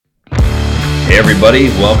everybody,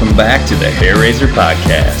 welcome back to the Hair Raiser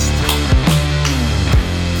Podcast.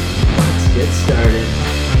 Let's get started.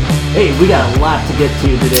 Hey, we got a lot to get to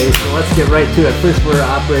today, so let's get right to it. First, we're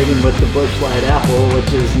operating with the Busch Light Apple,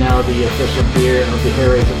 which is now the official beer of the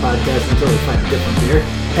Hair Raiser Podcast until we find a different beer.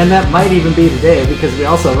 And that might even be today, because we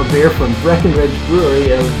also have a beer from Breckenridge Brewery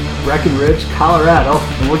of Breckenridge, Colorado,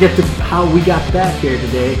 and we'll get to how we got that here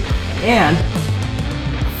today. And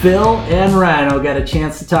Phil and Rhino got a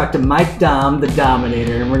chance to talk to Mike Dom, the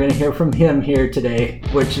Dominator, and we're going to hear from him here today,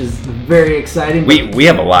 which is very exciting. We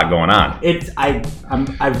have a lot going on.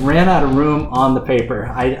 I've ran out of room on the paper.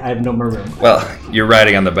 I have no more room. Well, you're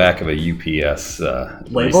writing on the back of a UPS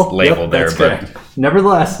label Yep, there. That's correct.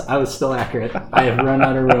 Nevertheless, I was still accurate. I have run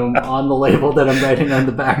out of room on the label that I'm writing on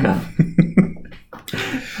the back of.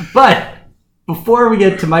 But before we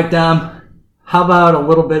get to Mike Dom, how about a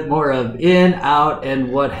little bit more of in, out,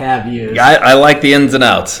 and what have you? I like the ins and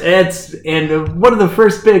outs. And one of the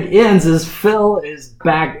first big ins is Phil is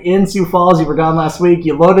back in Sioux Falls. You were gone last week.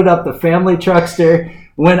 You loaded up the family truckster,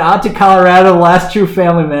 went out to Colorado, last true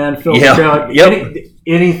family man, Phil. Yep.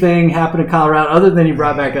 Anything happened in Colorado other than you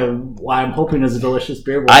brought back I'm hoping is a delicious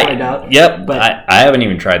beer. We'll find out. Yep, but I haven't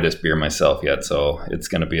even tried this beer myself yet, so it's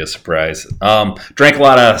going to be a surprise. Drank a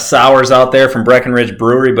lot of sours out there from Breckenridge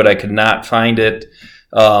Brewery, but I could not find it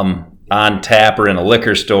on tap or in a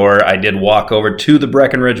liquor store. I did walk over to the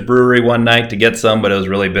Breckenridge Brewery one night to get some, but it was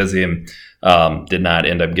really busy and did not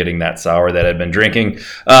end up getting that sour that I'd been drinking.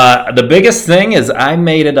 The biggest thing is I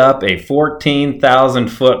made it up a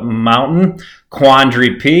 14,000-foot mountain,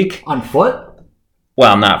 Quandary Peak. On foot?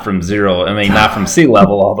 Well, not from zero. I mean, not from sea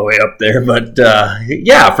level all the way up there, but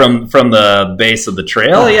from the base of the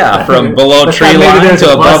trail. Yeah, from below tree line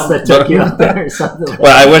to above. That took you up there or something like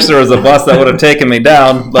well, I wish there was a bus that would have taken me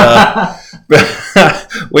down. But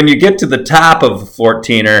when you get to the top of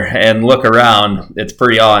 14er and look around, it's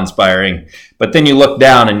pretty awe-inspiring. But then you look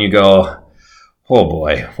down and you go, oh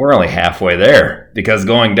boy, we're only halfway there, because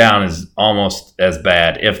going down is almost as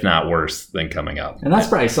bad, if not worse, than coming up. And that's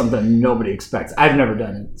probably something nobody expects. I've never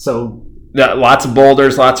done it, so lots of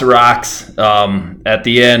boulders, lots of rocks. At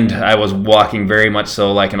the end, I was walking very much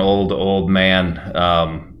so like an old man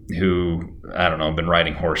who, I don't know, been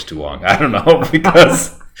riding horse too long. I don't know,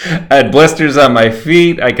 because I had blisters on my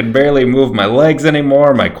feet. I could barely move my legs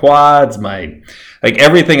anymore, my quads,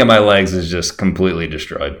 everything in my legs is just completely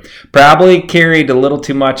destroyed. Probably carried a little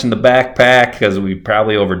too much in the backpack because we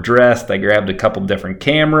probably overdressed. I grabbed a couple different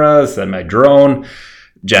cameras and my drone.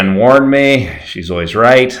 Jen warned me. She's always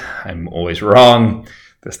right. I'm always wrong.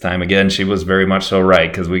 This time again, she was very much so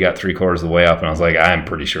right, because we got 3/4 of the way up and I was like, I'm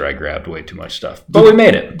pretty sure I grabbed way too much stuff. But we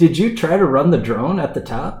made it. Did you try to run the drone at the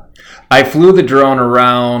top? I flew the drone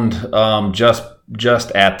around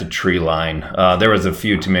just at the tree line. There was a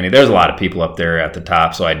few too many. There's a lot of people up there at the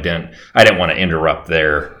top, so I didn't want to interrupt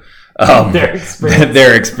their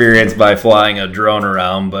experience by flying a drone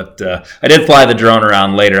around. But I did fly the drone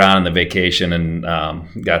around later on in the vacation and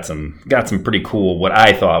got some pretty cool, what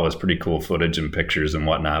I thought was pretty cool footage and pictures and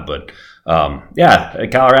whatnot. But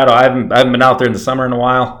Colorado, I haven't been out there in the summer in a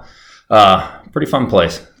while. Pretty fun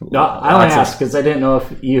place. No, I only asked because I didn't know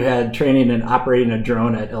if you had training in operating a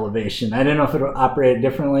drone at elevation. I didn't know if it would operate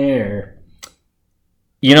differently or...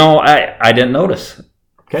 I didn't notice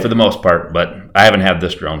for the most part, but I haven't had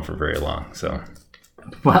this drone for very long, so...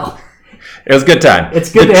 Well... It was a good time.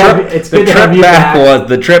 It's good to have you back.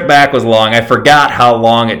 The trip back was long. I forgot how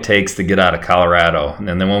long it takes to get out of Colorado. And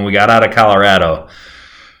then when we got out of Colorado,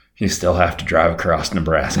 you still have to drive across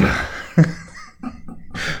Nebraska.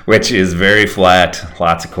 Which is very flat,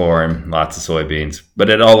 lots of corn, lots of soybeans, but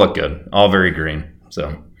it all looked good, all very green.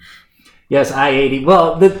 So, yes, I-80.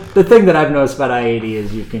 Well, the thing that I've noticed about I-80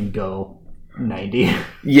 is you can go 90.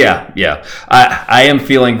 Yeah. I am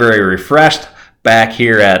feeling very refreshed back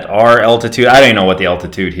here at our altitude. I don't even know what the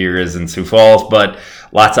altitude here is in Sioux Falls, but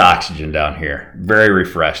lots of oxygen down here. Very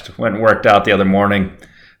refreshed. Went and worked out the other morning.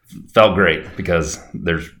 Felt great because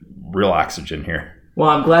there's real oxygen here. Well,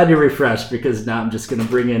 I'm glad you're refreshed, because now I'm just going to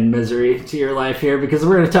bring in misery to your life here, because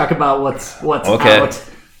we're going to talk about what's okay. Out.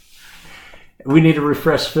 We need to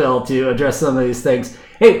refresh Phil to address some of these things.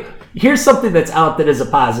 Hey, here's something that's out that is a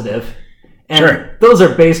positive. And sure. Those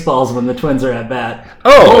are baseballs when the Twins are at bat.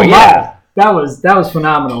 Oh yeah. That was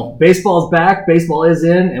phenomenal. Baseball's back, baseball is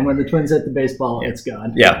in, and when the Twins hit the baseball, it's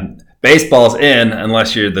gone. Yeah, baseball's in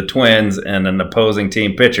unless you're the Twins and an opposing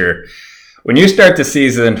team pitcher. When you start the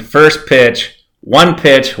season, first pitch, one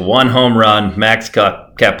home run, Max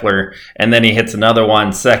Kepler, and then he hits another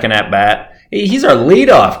one, second at bat, He's our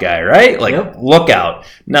leadoff guy, right? Like, Look out.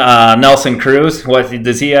 Nelson Cruz,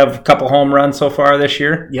 does he have a couple home runs so far this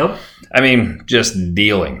year? Yep. I mean, just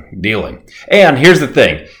dealing. And here's the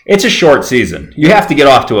thing. It's a short season. You have to get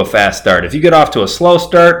off to a fast start. If you get off to a slow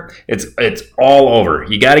start, it's all over.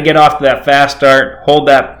 You got to get off to that fast start, hold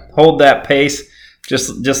that pace,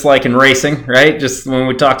 just like in racing, right? Just when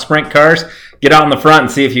we talk sprint cars, get out in the front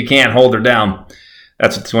and see if you can't hold her down.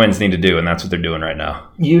 That's what the Twins need to do, and that's what they're doing right now.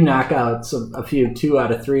 You knock out a few 2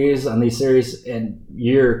 out of 3s on these series, and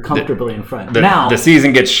you're comfortably in front. Now, the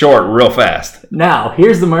season gets short real fast. Now,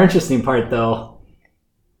 here's the more interesting part, though.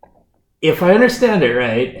 If I understand it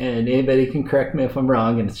right, and anybody can correct me if I'm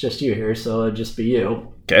wrong, and it's just you here, so it'll just be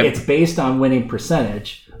you. Okay. It's based on winning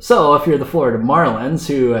percentage. So if you're the Florida Marlins,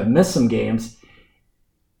 who have missed some games,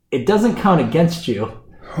 it doesn't count against you.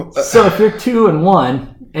 So if you're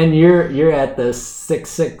 2-1, and you're at the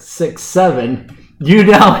 6.667, you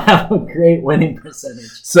now have a great winning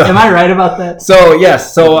percentage. So, am I right about that? So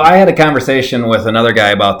yes. So I had a conversation with another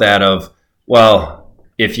guy about that. Of well,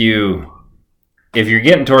 if you're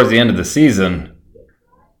getting towards the end of the season,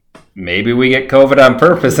 maybe we get COVID on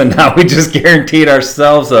purpose, and now we just guaranteed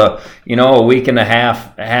ourselves a week and a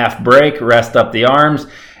half break, rest up the arms,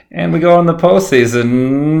 and we go in the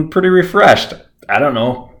postseason pretty refreshed. I don't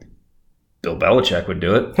know. Bill Belichick would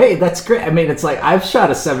do it. Hey, that's great. I mean, it's like I've shot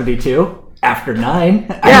a 72 after 9.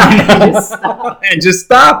 Yeah, and just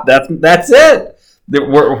stop. That's it.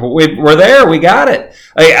 We're there. We got it.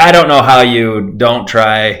 I don't know how you don't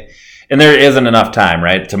try, and there isn't enough time,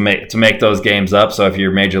 right, to make those games up. So if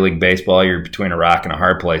you're Major League Baseball, you're between a rock and a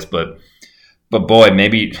hard place. But boy,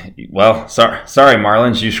 maybe. Well, sorry,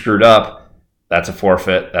 Marlins, you screwed up. That's a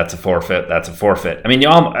forfeit. That's a forfeit. That's a forfeit. I mean,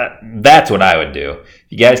 that's what I would do.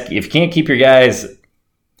 If you can't keep your guys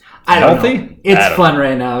healthy, it's fun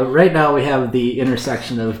right now. Right now, we have the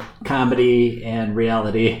intersection of comedy and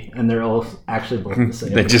reality, and they're all actually both the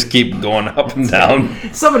same. They just keep going up and down.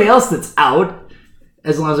 Somebody else that's out,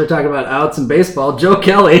 as long as we're talking about outs in baseball, Joe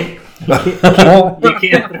Kelly. You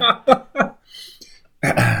can't.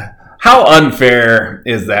 How unfair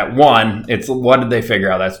is that? One, it's what did they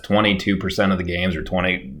figure out? That's 22% of the games, or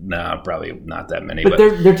 20? No, probably not that many. But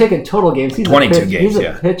they're taking total games. He's 22 games. He's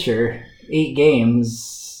a pitcher, 8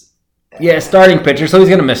 games. Yeah, starting pitcher, so he's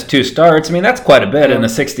going to miss 2 starts. I mean, that's quite a bit in a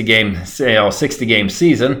 60-game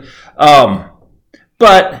season.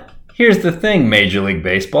 But here's the thing, Major League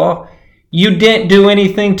Baseball. You didn't do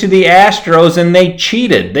anything to the Astros, and they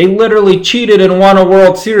cheated. They literally cheated and won a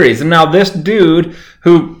World Series. And now this dude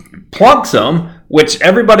who plunks them, which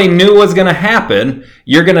everybody knew was going to happen,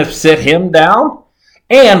 you're going to sit him down?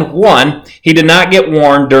 And 1, he did not get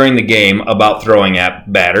warned during the game about throwing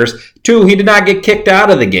at batters. 2, he did not get kicked out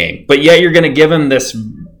of the game. But yet you're going to give him this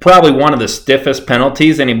probably one of the stiffest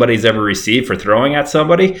penalties anybody's ever received for throwing at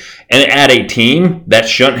somebody. And at a team that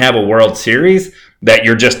shouldn't have a World Series, that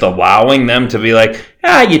you're just allowing them to be like,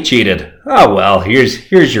 you cheated. Oh, well,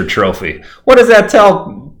 here's your trophy. What does that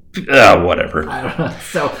tell? Whatever. I don't know.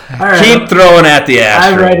 So, all right, keep throwing at the Astros.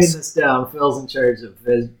 I'm writing this down. Phil's in charge of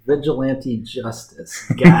vigilante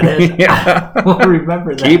justice. Got it. Yeah. We'll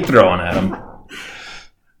remember that. Keep throwing at them.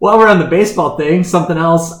 While we're on the baseball thing, something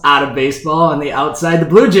else out of baseball on the outside, the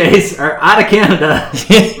Blue Jays are out of Canada.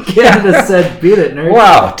 Canada said, beat it, nerd.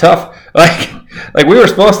 Wow, tough. Like we were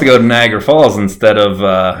supposed to go to Niagara Falls instead of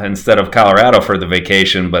Colorado for the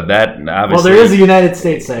vacation, but that obviously... Well, there is a United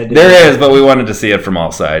States side. There is, but we wanted to see it from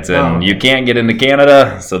all sides, and you can't get into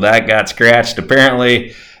Canada, so that got scratched.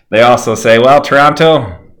 Apparently, they also say, well,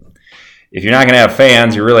 Toronto, if you're not going to have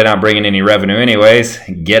fans, you're really not bringing any revenue anyways.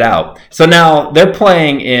 Get out. So now they're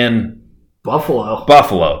playing in Buffalo.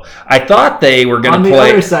 I thought they were going to play... on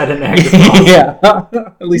the other side of Niagara Falls. Yeah.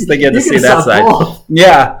 At least they get to see that side. Both.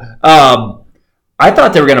 Yeah. I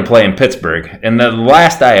thought they were going to play in Pittsburgh, and the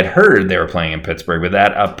last I had heard they were playing in Pittsburgh, but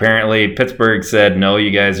that apparently Pittsburgh said, no,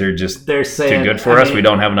 you guys are just too good for us. We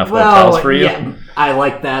don't have enough hotels for you. Yeah, I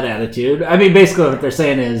like that attitude. I mean, basically what they're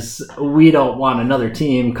saying is we don't want another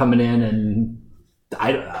team coming in, and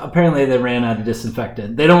apparently they ran out of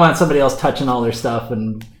disinfectant. They don't want somebody else touching all their stuff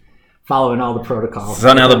and following all the protocols.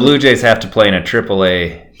 So now the Blue Jays have to play in a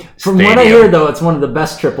AAA stadium. From what I hear, though, it's one of the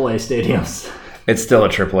best AAA stadiums. It's still a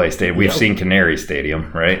AAA stadium. We've seen Canary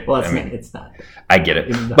Stadium, right? Well, it's not. I get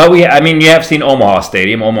it. But you have seen Omaha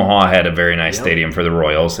Stadium. Omaha had a very nice stadium for the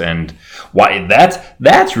Royals, and why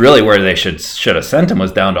that's really where they should have sent him,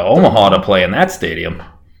 was down to Omaha to play in that stadium.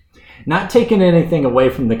 Not taking anything away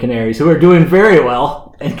from the Canaries, who are doing very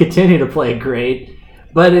well and continue to play great,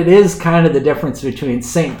 but it is kind of the difference between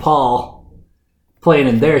St. Paul playing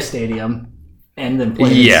in their stadium and then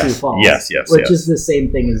playing in Sioux Falls. Yes. Which is the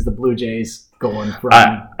same thing as the Blue Jays going from.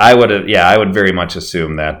 I would very much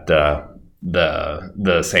assume that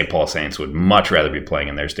the St. Paul Saints would much rather be playing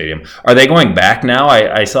in their stadium. Are they going back now?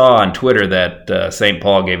 I saw on Twitter that St.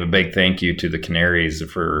 Paul gave a big thank you to the Canaries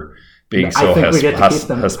for being so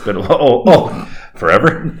hospitable. Oh,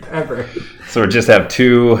 forever? Ever. So we just have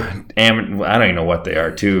two, I don't even know what they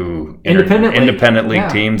are, two independent league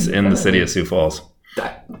teams in the city of Sioux Falls.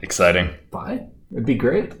 Exciting. Fine. It'd be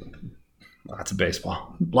great. Lots of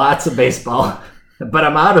baseball. But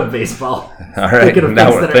I'm out of baseball. All right.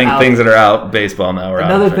 Things that are out, baseball now.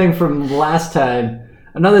 Another thing from last time,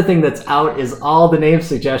 another thing that's out is all the name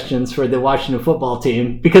suggestions for the Washington football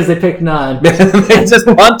team because they picked none. They just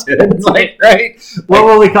wanted, right? What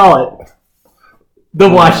will we call it? The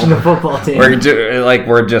Washington football team.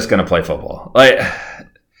 We're just gonna play football. Like,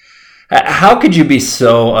 how could you be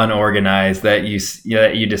so unorganized that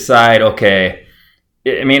you decide, okay?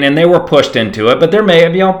 I mean, and they were pushed into it, but they're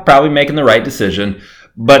probably making the right decision.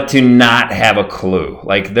 But to not have a clue,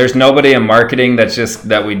 like there's nobody in marketing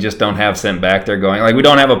that we just don't have sent back there going, like we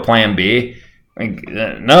don't have a plan B. Like,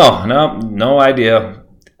 no idea.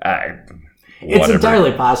 It's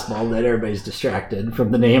entirely possible that everybody's distracted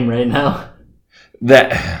from the name right now.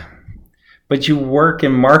 But you work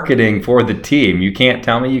in marketing for the team. You can't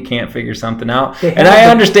tell me you can't figure something out. And I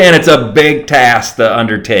understand it's a big task to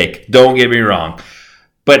undertake. Don't get me wrong.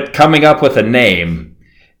 But coming up with a name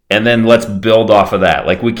and then let's build off of that.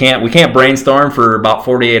 Like we can't brainstorm for about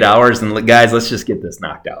 48 hours and guys, let's just get this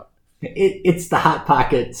knocked out. It's the Hot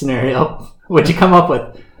Pocket scenario. What'd you come up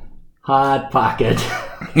with? Hot Pocket.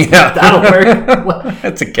 Yeah. That'll work.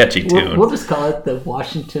 That's a catchy tune. We'll just call it the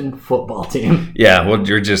Washington football team. Yeah, well,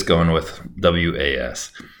 you're just going with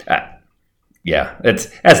WAS. Yeah, that's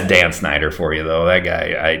Dan Snyder for you, though. That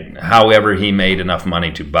guy, however he made enough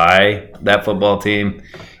money to buy that football team,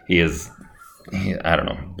 I don't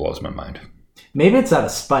know, blows my mind. Maybe it's out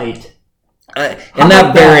of spite. And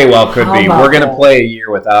that very well could be. We're going to play a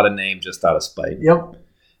year without a name just out of spite. Yep.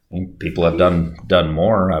 I think people have done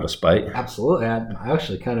more out of spite. Absolutely. I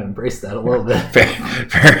actually kind of embraced that a little bit.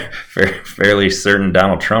 Fairly certain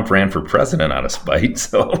Donald Trump ran for president out of spite,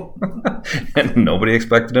 so and nobody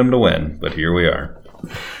expected him to win, but here we are.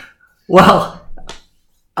 Well,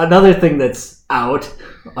 another thing that's out,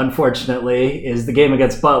 unfortunately, is the game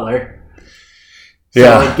against Butler.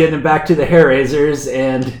 So getting it back to the hair raisers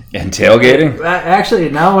and tailgating. Actually,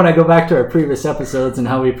 now when I go back to our previous episodes and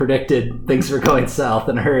how we predicted things were going south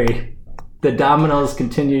in a hurry, the dominoes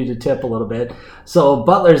continue to tip a little bit. So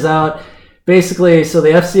Butler's out. Basically, so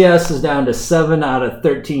the FCS is down to 7 out of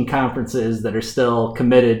 13 conferences that are still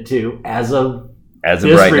committed to, as of this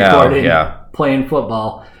right recording, now, playing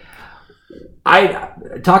football. I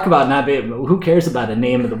talk about not being. Who cares about a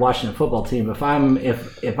name of the Washington football team? If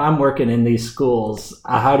I'm working in these schools,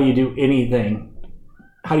 how do you do anything?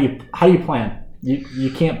 How do you plan?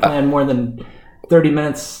 You can't plan more than 30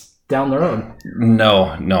 minutes down the road.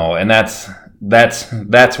 No, and that's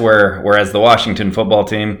where. Whereas the Washington football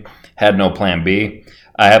team had no plan B,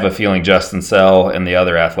 I have a feeling Justin Sell and the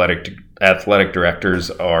other athletic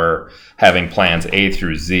directors are having plans A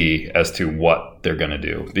through Z as to what they're going to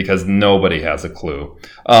do because nobody has a clue.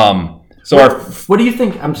 What do you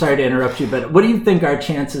think? I'm sorry to interrupt you, but what do you think our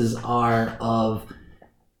chances are of?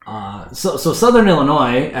 So Southern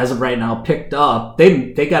Illinois, as of right now, picked up.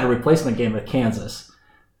 They got a replacement game with Kansas.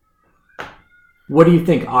 What do you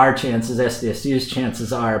think our chances, SDSU's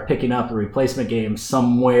chances are picking up a replacement game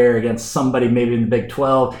somewhere against somebody maybe in the Big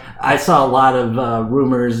 12? I saw a lot of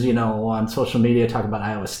rumors, on social media talking about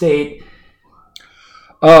Iowa State.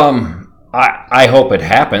 I hope it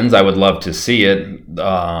happens. I would love to see it.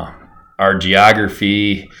 Our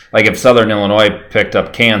geography, like if Southern Illinois picked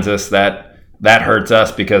up Kansas, that hurts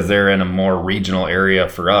us because they're in a more regional area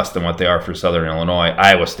for us than what they are for Southern Illinois.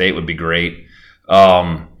 Iowa State would be great.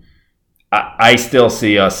 I still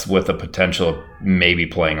see us with the potential of maybe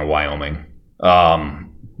playing a Wyoming,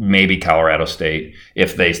 maybe Colorado State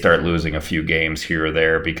if they start losing a few games here or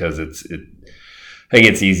there because I think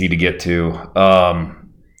it's easy to get to.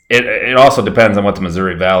 It also depends on what the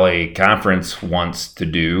Missouri Valley Conference wants to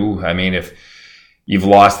do. I mean, if you've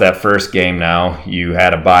lost that first game now, you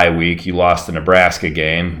had a bye week, you lost the Nebraska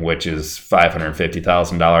game, which is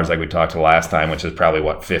 $550,000 like we talked to last time, which is probably,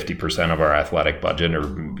 50% of our athletic budget or,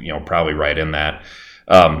 probably right in that.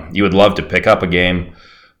 You would love to pick up a game,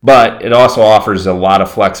 but it also offers a lot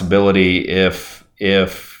of flexibility if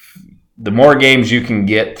the more games you can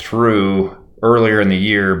get through earlier in the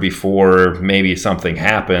year before maybe something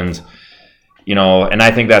happens, and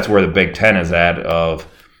I think that's where the Big Ten is at of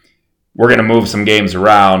we're going to move some games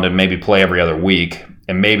around and maybe play every other week.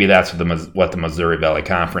 And maybe that's what the Missouri Valley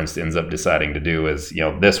Conference ends up deciding to do is,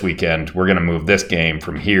 this weekend we're going to move this game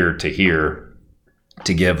from here to here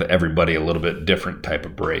to give everybody a little bit different type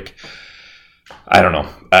of break. I don't know.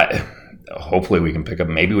 Hopefully we can pick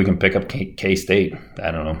up K-State.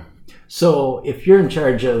 I don't know. So if you're in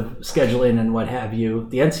charge of scheduling and what have you,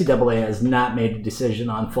 the NCAA has not made a decision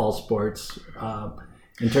on fall sports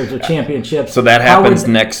in terms of championships. So that happens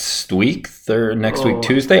next week,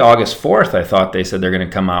 Tuesday, August 4th. I thought they said they're going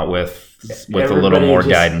to come out with a little more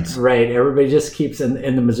guidance. Right. Everybody just keeps, and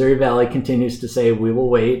the Missouri Valley continues to say, we will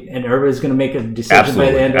wait, and everybody's going to make a decision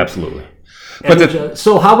by the end. Absolutely.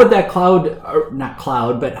 So how would that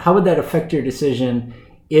how would that affect your decision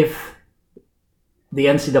if the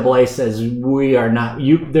NCAA says we are not,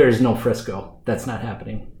 there is no Frisco? That's not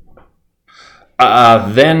happening.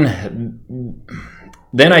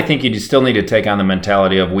 Then I think you still need to take on the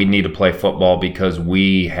mentality of we need to play football because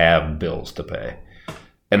we have bills to pay.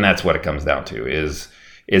 And that's what it comes down to is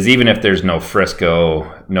even if there's no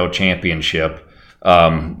Frisco, no championship,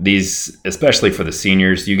 these, especially for the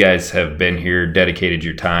seniors, you guys have been here, dedicated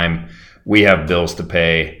your time. We have bills to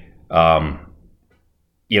pay.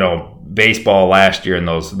 Baseball last year and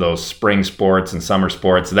those spring sports and summer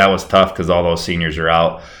sports, that was tough because all those seniors are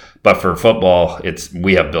out. But for football,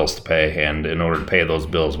 we have bills to pay, and in order to pay those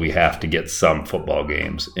bills, we have to get some football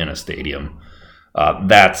games in a stadium.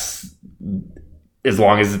 That's as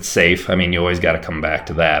long as it's safe. I mean, you always got to come back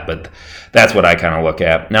to that, but that's what I kind of look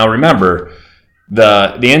at. Now, remember,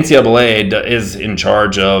 the NCAA is in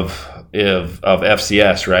charge of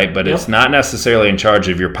FCS, right? But It's not necessarily in charge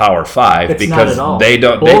of your Power Five because they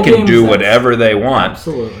can do whatever they want.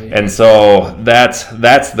 Absolutely. And so that's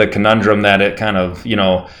the conundrum that it kind of,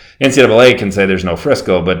 NCAA can say there's no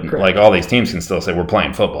Frisco, but Correct. Like all these teams can still say we're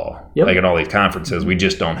playing football. Yep. Like in all these conferences, we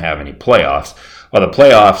just don't have any playoffs. Well, the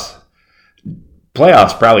playoffs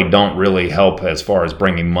probably don't really help as far as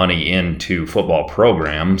bringing money into football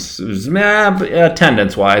programs,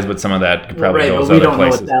 attendance-wise, but some of that probably goes other places. We don't know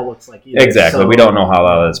what that looks like either. Exactly. So we don't know how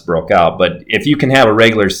all this broke out. But if you can have a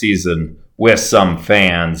regular season with some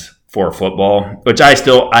fans for football, which I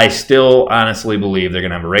still honestly believe they're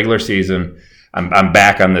going to have a regular season. I'm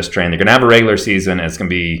back on this train. They're going to have a regular season, and it's going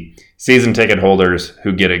to be season ticket holders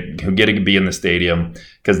who get to be in the stadium,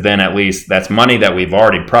 because then at least that's money that we've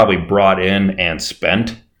already probably brought in and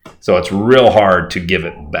spent. So it's real hard to give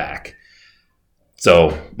it back.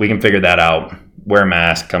 So we can figure that out. Wear a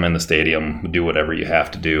mask, come in the stadium, do whatever you have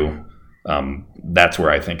to do. That's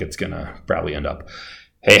where I think it's going to probably end up.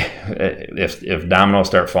 Hey, if dominoes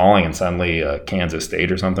start falling and suddenly Kansas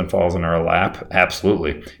State or something falls in our lap,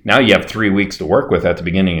 absolutely. Now you have 3 weeks to work with at the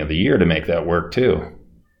beginning of the year to make that work too.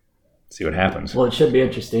 See what happens. Well, it should be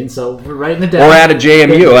interesting. So we're writing it down. Or at a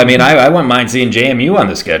JMU. I mean, I wouldn't mind seeing JMU on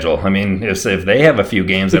the schedule. I mean, if they have a few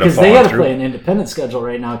games that have fallen through. Because they got to play an independent schedule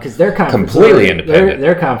right now because their conference. Completely independent.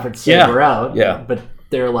 Their conference we're out. Yeah. But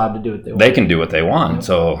they're allowed to do what they want. They can do what they want. Yeah.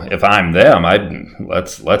 So if I'm them,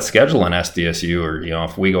 let's schedule an SDSU, or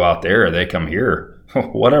if we go out there or they come here,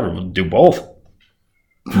 whatever, we'll do both.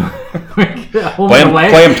 play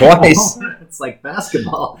them twice. It's like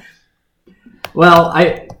basketball. Well,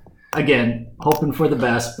 again, hoping for the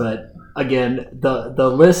best, but again, the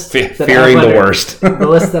list fearing the worst. The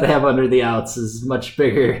list that I have under the outs is much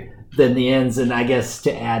bigger than the ins, and I guess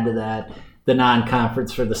to add to that, the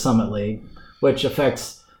non-conference for the Summit League, which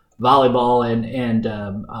affects volleyball and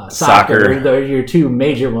soccer. They're your two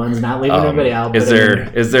major ones, not leaving anybody out.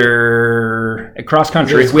 Is there a cross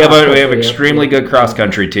country? We have an extremely good cross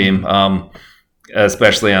country team,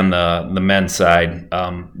 especially on the men's side.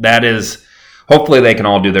 That is, hopefully they can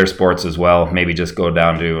all do their sports as well. Maybe just go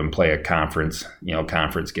down to and play a conference,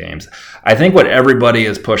 conference games. I think what everybody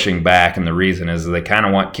is pushing back, and the reason is they kind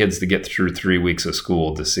of want kids to get through 3 weeks of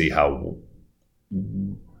school to see how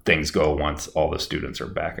things go once all the students are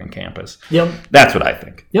back on campus. Yep. That's what I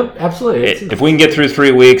think. Yep, absolutely. If we can get through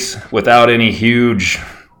 3 weeks without any huge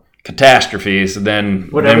catastrophes, then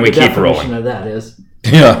we keep rolling. Whatever the definition of that is.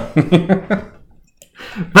 Yeah.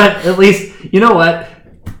 But at least, you know what?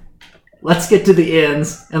 Let's get to the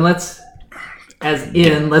ends, and let's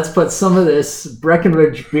put some of this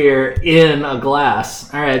Breckenridge beer in a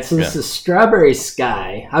glass. All right, so this is Strawberry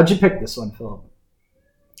Sky. How'd you pick this one, Philip?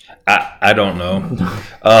 I don't know.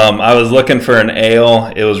 I was looking for an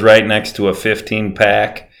ale. It was right next to a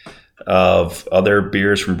 15-pack of other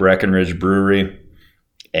beers from Breckenridge Brewery,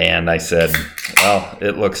 and I said, "Well,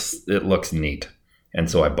 it looks neat," and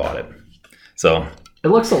so I bought it. So it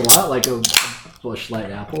looks a lot like a Busch Light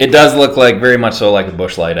apple. It does look very much so like a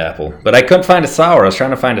Busch Light apple, but I couldn't find a sour. I was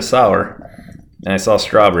trying to find a sour, And I saw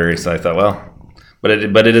strawberry, so I thought, well, but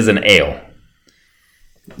it is an ale.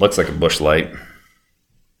 Looks like a Busch Light.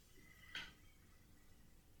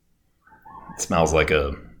 It smells like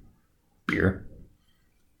a beer.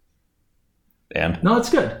 And no, it's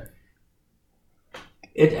good.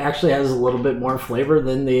 It actually has a little bit more flavor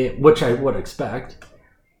than which I would expect.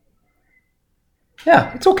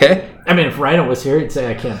 Yeah, it's okay. I mean, if Rhino was here, he'd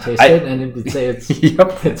say I can't taste it, and he'd say it's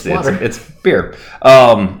yep, it's water. It's beer.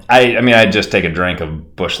 I just take a drink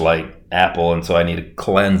of Busch Light apple, and so I need to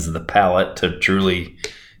cleanse the palate to truly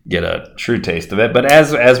get a true taste of it. But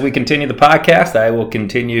as we continue the podcast, I will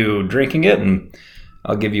continue drinking it, and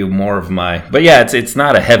I'll give you more of my. But yeah, it's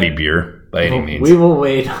not a heavy beer by any means. We will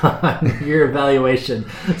wait on your evaluation.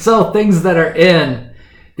 So things that are in.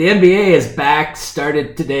 The NBA is back,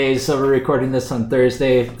 started today, so we're recording this on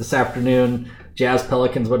Thursday. This afternoon, Jazz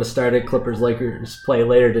Pelicans would have started. Clippers Lakers play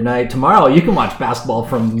later tonight. Tomorrow, you can watch basketball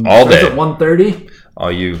from all day at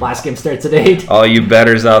 1:30. Last game starts at 8. All you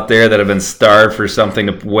bettors out there that have been starved for something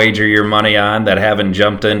to wager your money on, that haven't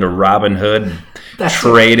jumped into Robinhood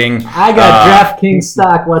trading. I got DraftKings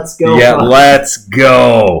stock. Let's go. Yeah, let's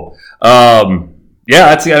go.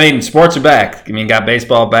 Sports are back. Got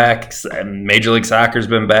baseball back. Major League Soccer's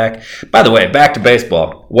been back. By the way, back to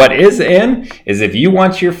baseball. What is in is if you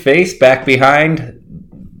want your face back behind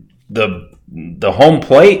the home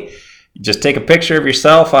plate, just take a picture of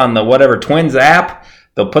yourself on the whatever Twins app.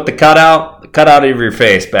 They'll put the cutout of your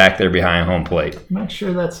face back there behind home plate. I'm not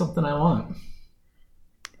sure that's something I want.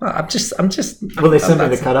 Well, I'm just. Will they send me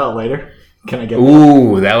the cutout later? Can I get that?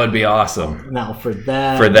 Ooh, that would be awesome. Now for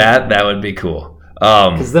that would be cool.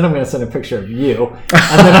 Because then I'm going to send a picture of you,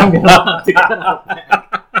 and then I'm going to have to cut out back.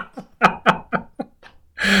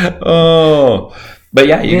 Oh, but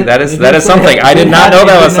yeah, that is something. I did not know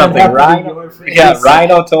that was something.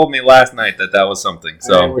 Rhino told me last night that was something.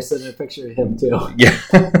 So we're sending a picture of him too. Yeah,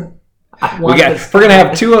 we're going to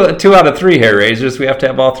have two out of 3 hair raisers. We have to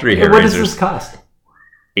have all 3 hair raisers. What does this cost?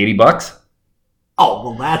 $80. Oh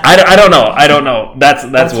well, that's. I don't know.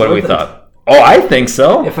 That's what we thought. Oh, I think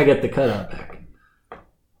so. If I get the cutout back.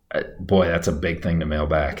 Boy, that's a big thing to mail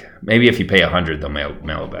back. Maybe if you pay $100, they'll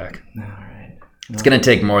mail it back. All right. It's going to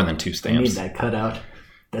take more than 2 stamps. I need that cutout.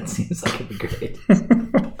 That seems like it'd be great.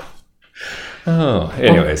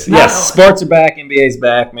 Anyways. Yes, sports are back. NBA's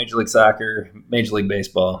back. Major League Soccer. Major League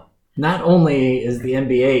Baseball. Not only is the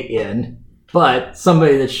NBA in, but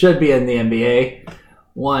somebody that should be in the NBA,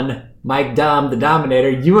 one Mike Dom, the Dominator.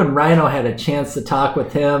 You and Rhino had a chance to talk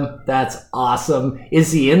with him. That's awesome.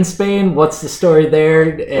 Is he in Spain? What's the story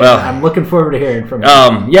there? And I'm looking forward to hearing from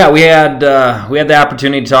him. We had the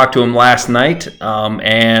opportunity to talk to him last night,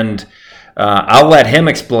 and I'll let him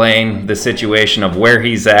explain the situation of where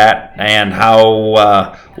he's at and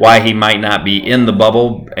how why he might not be in the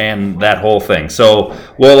bubble and that whole thing. So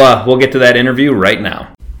we'll get to that interview right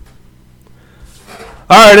now.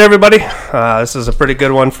 All right, everybody. This is a pretty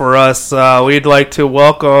good one for us. We'd like to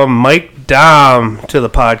welcome Mike Dom to the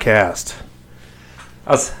podcast.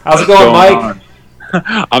 How's it going, Mike?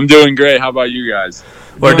 I'm doing great. How about you guys?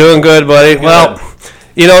 We're doing good, buddy. Good.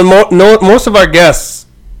 Well, most of our guests,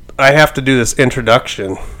 I have to do this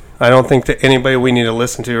introduction. I don't think that anybody we need to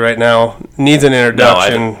listen to right now needs an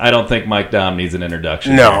introduction. No, I don't think Mike Dom needs an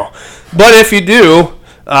introduction. No. But if you do,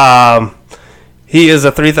 he is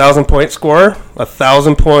a 3,000 point scorer,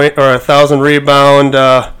 1,000 point or 1,000 rebound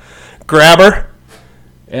grabber,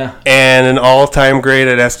 yeah, and an all-time great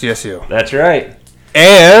at SDSU. That's right.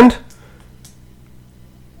 And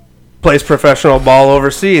plays professional ball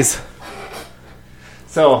overseas.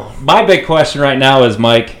 So my big question right now is,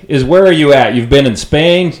 Mike, where are you at? You've been in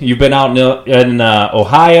Spain. You've been out in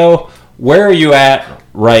Ohio. Where are you at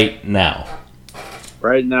right now?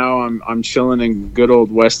 Right now, I'm chilling in good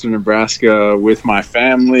old Western Nebraska with my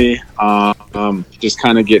family. Just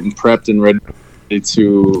kind of getting prepped and ready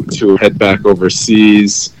to head back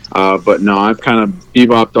overseas. But no, I've kind of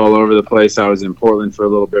bebopped all over the place. I was in Portland for a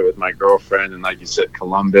little bit with my girlfriend, and like you said,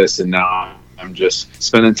 Columbus, and now I'm just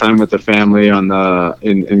spending time with the family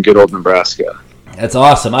in good old Nebraska. That's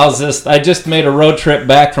awesome. I just made a road trip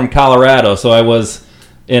back from Colorado, so I was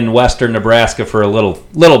in Western Nebraska for a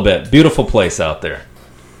little bit. Beautiful place out there.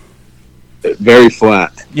 Very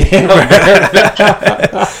flat. Yeah.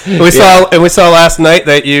 We saw last night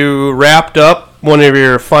that you wrapped up one of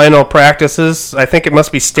your final practices. I think it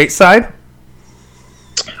must be stateside.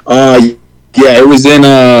 Yeah, it was in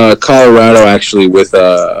Colorado actually with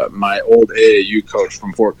my old AAU coach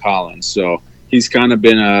from Fort Collins. So he's kind of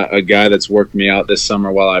been a guy that's worked me out this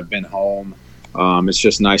summer while I've been home. It's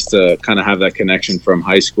just nice to kind of have that connection from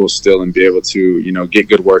high school still and be able to, get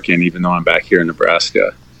good work in even though I'm back here in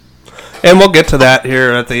Nebraska. And we'll get to that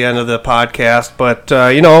here at the end of the podcast. But,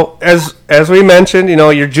 as we mentioned,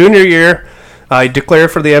 your junior year, you declare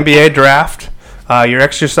for the NBA draft. You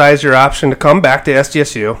exercise your option to come back to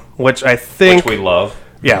SDSU, which I think... Which we love.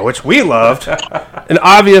 Yeah, which we loved. And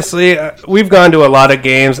obviously, we've gone to a lot of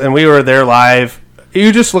games, and we were there live.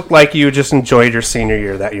 You just looked like you just enjoyed your senior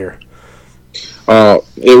year that year.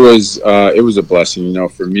 It was a blessing,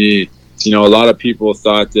 for me. A lot of people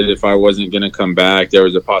thought that if I wasn't going to come back, there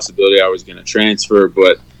was a possibility I was going to transfer,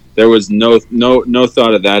 but there was no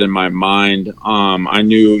thought of that in my mind. I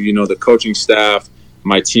knew, the coaching staff,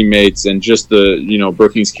 my teammates, and just the,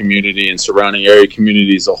 Brookings community and surrounding area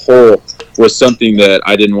community as a whole was something that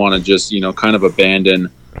I didn't want to just, kind of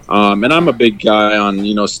abandon. And I'm a big guy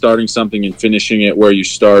on, starting something and finishing it where you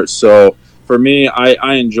start. So for me,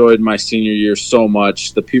 I enjoyed my senior year so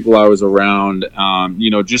much. The people I was around,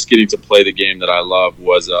 just getting to play the game that I love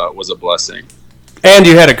was a blessing. And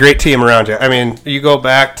you had a great team around you. I mean, you go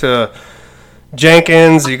back to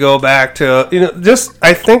Jenkins, you go back to,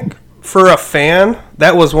 I think for a fan,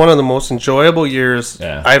 that was one of the most enjoyable years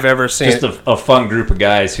I've ever seen. Just a fun group of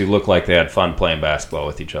guys who looked like they had fun playing basketball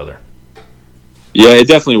with each other. Yeah, it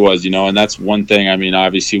definitely was, and that's one thing. I mean,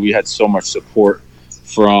 obviously we had so much support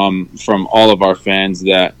from all of our fans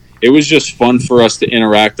that it was just fun for us to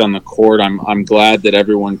interact on the court. I'm glad that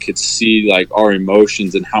everyone could see like our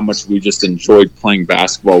emotions and how much we just enjoyed playing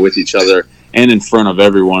basketball with each other and in front of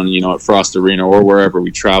everyone, at Frost Arena or wherever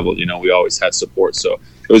we traveled. We always had support, so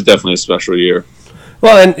it was definitely a special year.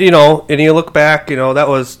 Well, and you look back, that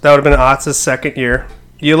would have been Otz's second year.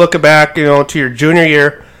 You look back, to your junior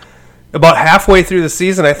year, about halfway through the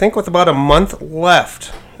season, I think with about a month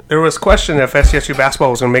left, there was question if SDSU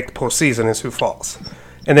basketball was going to make the postseason in Sioux Falls.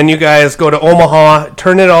 And then you guys go to Omaha,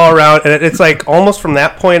 turn it all around, and it's like almost from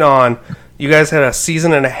that point on, you guys had a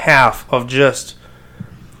season and a half of just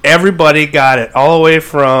everybody got it, all the way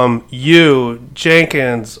from you,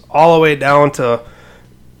 Jenkins, all the way down to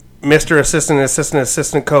Mr.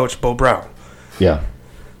 Assistant Coach Bo Brown. Yeah.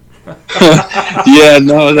 Yeah,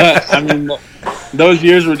 no, those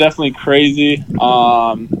years were definitely crazy.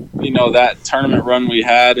 That tournament run we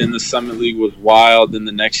had in the Summit League was wild. And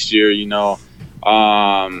the next year, we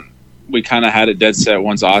kind of had it dead set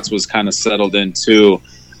once Otz was kind of settled in too.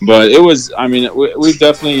 But it was, we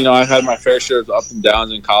definitely, I've had my fair share of ups and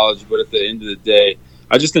downs in college, but at the end of the day,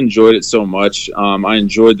 I just enjoyed it so much. I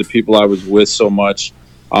enjoyed the people I was with so much.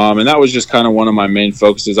 And that was just kind of one of my main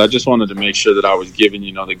focuses. I just wanted to make sure that I was giving,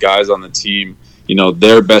 the guys on the team,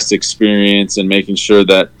 their best experience and making sure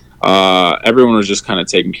that everyone was just kind of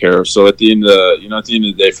taken care of. So at the end of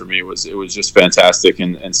the day for me, it was just fantastic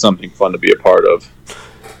and something fun to be a part of.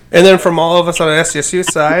 And then from all of us on the SDSU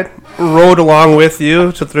side, rode along with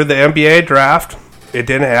you through the NBA draft. It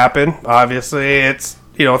didn't happen. Obviously, it's,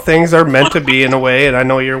 things are meant to be in a way. And I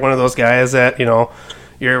know you're one of those guys that,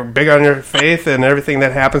 you're big on your faith and everything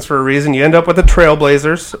that happens for a reason. You end up with the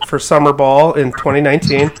Trailblazers for summer ball in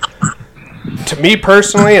 2019. To me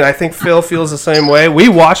personally, and I think Phil feels the same way, we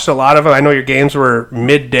watched a lot of it. I know your games were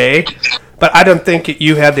midday, but I don't think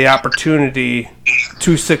you had the opportunity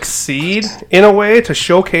to succeed in a way, to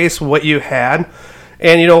showcase what you had.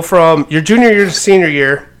 And, from your junior year to senior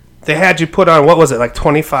year, they had you put on, what was it, like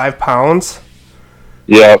 25 pounds?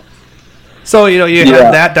 Yeah. So, you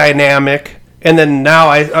had that dynamic. And then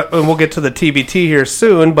now, and we'll get to the TBT here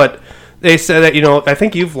soon, but they said that, I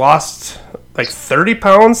think you've lost like 30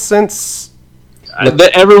 pounds since...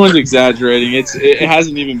 Everyone's exaggerating. It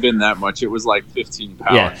hasn't even been that much. It was like 15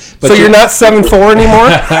 pounds. Yeah, so you're not 7'4" anymore?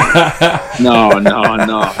 No.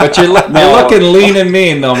 But you're looking lean and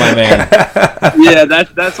mean, though, my man. Yeah,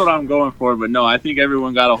 that's what I'm going for. But no, I think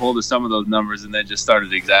everyone got a hold of some of those numbers and then just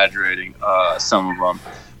started exaggerating some of them.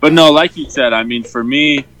 But no, like you said, for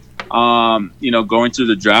me, going through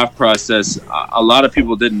the draft process, a lot of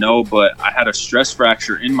people didn't know, but I had a stress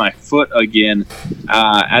fracture in my foot again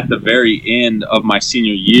at the very end of my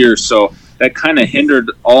senior year. So that kind of hindered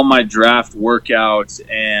all my draft workouts,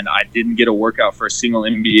 and I didn't get a workout for a single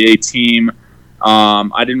NBA team.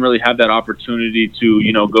 I didn't really have that opportunity to,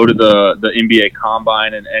 go to the NBA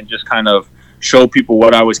Combine and just kind of show people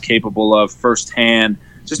what I was capable of firsthand,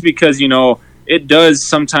 just because, it does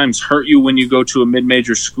sometimes hurt you when you go to a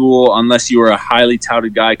mid-major school unless you are a highly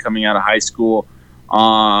touted guy coming out of high school.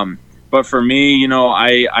 But for me,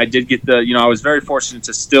 I did get I was very fortunate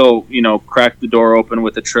to still, crack the door open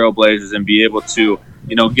with the Trailblazers and be able to,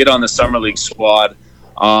 get on the Summer League squad.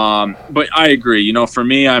 But I agree, for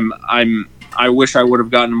me, I wish I would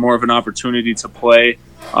have gotten more of an opportunity to play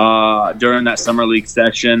during that Summer League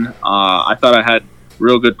session. I thought I had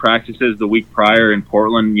real good practices the week prior in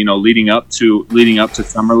Portland, leading up to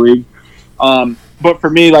Summer League. But for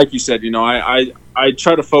me, like you said, I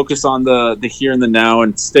try to focus on the here and the now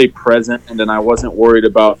and stay present, and then I wasn't worried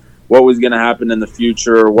about what was going to happen in the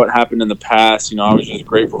future or what happened in the past. I was just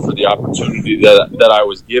grateful for the opportunity that I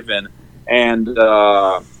was given, and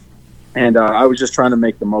I was just trying to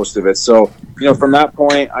make the most of it. So, from that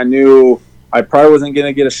point, I knew I probably wasn't going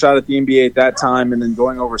to get a shot at the NBA at that time, and then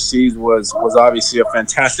going overseas was obviously a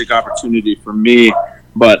fantastic opportunity for me.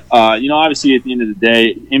 But, obviously at the end of the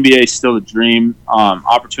day, NBA is still a dream.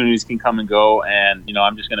 Opportunities can come and go, and,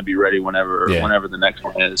 I'm just going to be ready whenever the next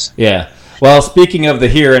one is. Yeah. Well, speaking of the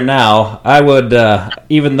here and now, I would,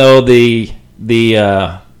 even though the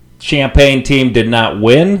Champaign team did not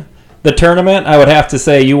win the tournament, I would have to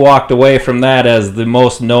say you walked away from that as the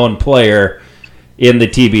most known player in the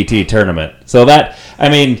TBT tournament. So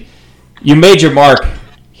you made your mark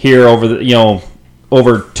here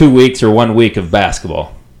over 2 weeks or 1 week of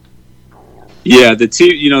basketball. Yeah, the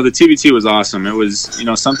TBT was awesome. It was,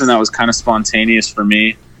 something that was kind of spontaneous for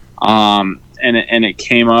me. And it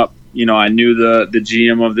came up, I knew the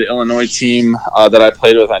GM of the Illinois team that I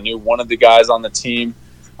played with. I knew one of the guys on the team.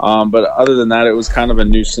 But other than that, it was kind of a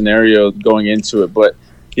new scenario going into it. But,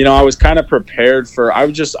 I was kind of prepared for, I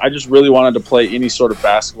just really wanted to play any sort of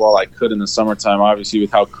basketball I could in the summertime, obviously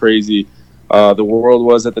with how crazy the world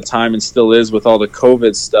was at the time and still is with all the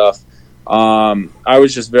COVID stuff. I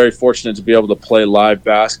was just very fortunate to be able to play live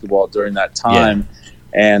basketball during that time.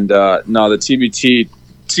 Yeah. And the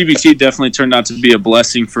TBT definitely turned out to be a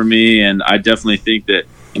blessing for me. And I definitely think that,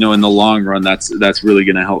 in the long run, that's really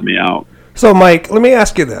going to help me out. So, Mike, let me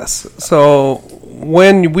ask you this. So,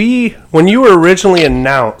 when you were originally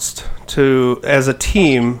announced as a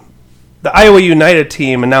team, the Iowa United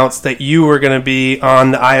team announced that you were going to be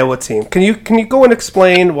on the Iowa team. Can you go and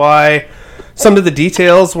explain why some of the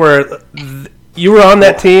details where you were on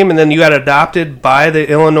that team and then you got adopted by the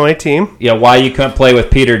Illinois team? Yeah, why you couldn't play with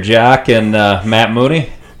Peter Jack and Matt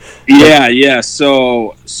Mooney? Yeah.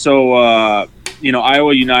 So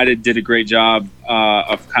Iowa United did a great job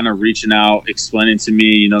of kind of reaching out, explaining to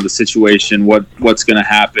me, the situation, what's going to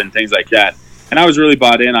happen, things like that. And I was really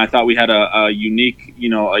bought in. I thought we had a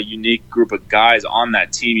unique group of guys on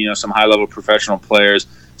that team. Some high-level professional players,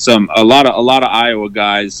 a lot of Iowa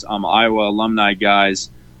guys, Iowa alumni guys.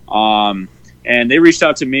 And they reached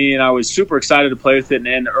out to me, and I was super excited to play with it.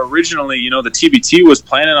 And originally, the TBT was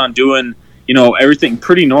planning on doing, everything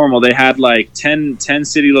pretty normal. They had like 10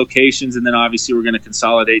 city locations, and then obviously we're going to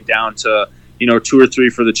consolidate down to, 2 or 3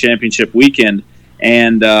 for the championship weekend.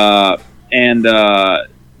 And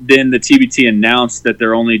then the TBT announced that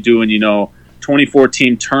they're only doing,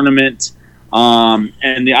 24-team tournament.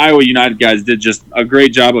 And the Iowa United guys did just a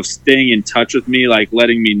great job of staying in touch with me, like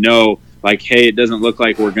letting me know, like, hey, it doesn't look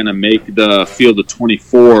like we're going to make the field of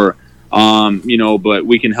 24, but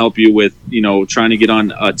we can help you with, trying to get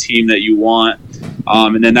on a team that you want.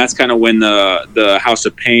 And then that's kind of when the House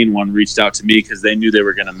of Pain one reached out to me because they knew they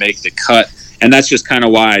were going to make the cut. And that's just kind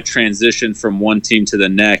of why I transitioned from one team to the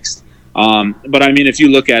next. But if you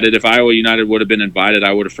look at it, if Iowa United would have been invited,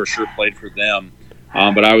 I would have for sure played for them.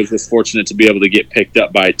 But I was just fortunate to be able to get picked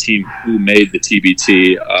up by a team who made the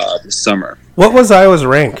TBT this summer. What was Iowa's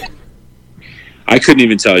rank? I couldn't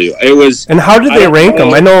even tell you. It was. And how did they rank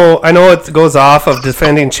them? I know it goes off of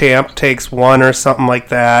defending champ takes 1 or something like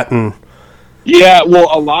that. And yeah, well,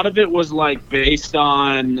 a lot of it was like based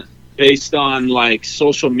on like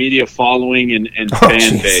social media following and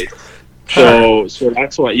fan base. So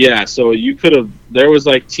that's why, yeah. So you could have. There was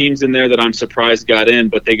like teams in there that I'm surprised got in,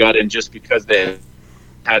 but they got in just because they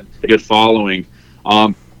had a good following.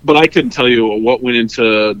 But I couldn't tell you what went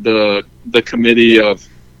into the committee of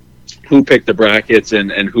who picked the brackets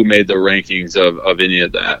and who made the rankings of any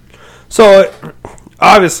of that. So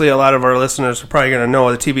obviously, a lot of our listeners are probably going to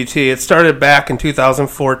know the TBT. It started back in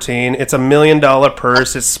 2014. It's $1 million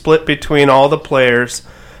purse. It's split between all the players.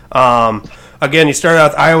 Again, you started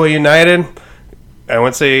out with Iowa United. I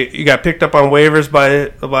would say you got picked up on waivers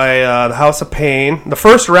by the House of Pain. The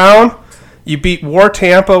first round, you beat War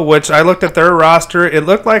Tampa, which I looked at their roster. It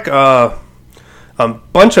looked like a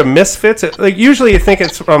bunch of misfits. Usually you think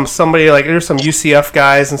it's from somebody, like there's some UCF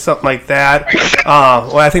guys and something like that.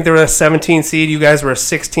 I think they were a 17 seed. You guys were a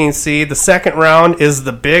 16 seed. The second round is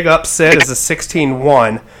the big upset, is a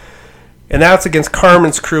 16-1. And that's against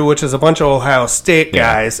Carmen's crew, which is a bunch of Ohio State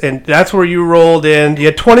guys. Yeah. And that's where you rolled in. You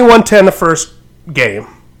had 21-10 the first game,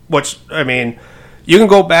 which, you can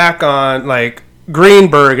go back on, like,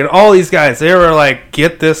 Greenberg and all these guys. They were like,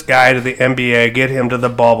 get this guy to the NBA, get him to the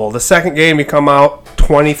bubble. The second game, you come out,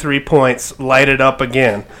 23 points, light it up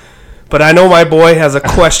again. but I know my boy has a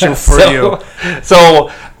question for you.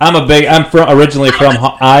 So I'm originally from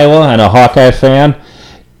Iowa and a Hawkeye fan.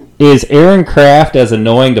 Is Aaron Kraft as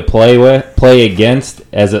annoying to play against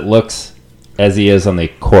as it looks as he is on the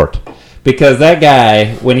court? Because that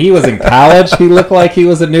guy, when he was in college, he looked like he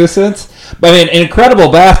was a nuisance. But I mean, an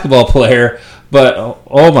incredible basketball player. But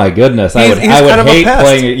oh my goodness, I would hate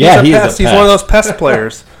playing. Yeah, he's a pest. He's one of those pest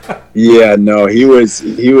players. Yeah, no, he was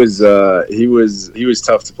tough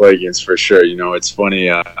to play against for sure. You know, it's funny.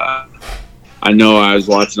 I know I was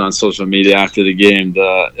watching on social media after the game.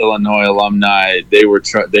 The Illinois alumni, they were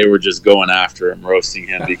just going after him, roasting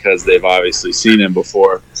him because they've obviously seen him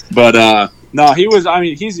before. But no, he was. I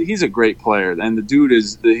mean, he's a great player, and the dude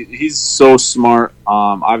he's so smart.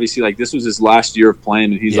 Obviously, like this was his last year of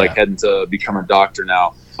playing, and he's like heading to become a doctor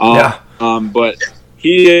now. But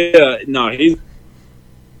he's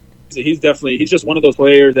just one of those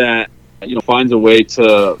players that finds a way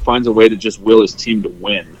to just will his team to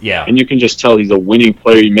win. Yeah, and you can just tell he's a winning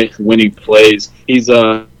player. He makes winning plays. He's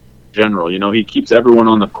a general. He keeps everyone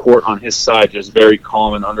on the court on his side just very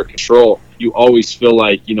calm and under control. You always feel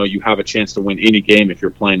like you have a chance to win any game if you're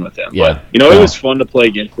playing with him. Yeah, but, it was fun to play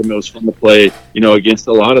against him. It was fun to play against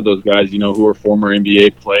a lot of those guys who are former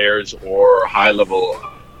NBA players or high level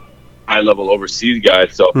overseas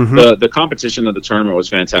guys. So the competition of the tournament was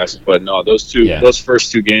fantastic. But no, those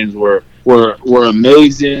first two games were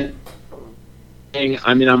amazing.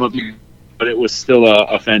 I mean, but it was still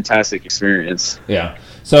a fantastic experience. Yeah.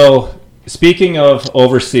 So speaking of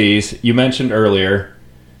overseas, you mentioned earlier,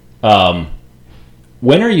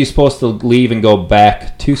 when are you supposed to leave and go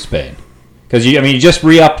back to Spain? Because you just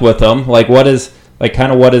re-upped with them. Like, what is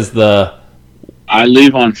the? I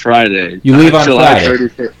leave on Friday. You leave on Friday.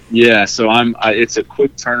 Yeah, so it's a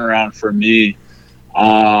quick turnaround for me.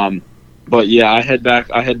 But yeah, I head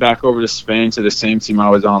back over to Spain to the same team I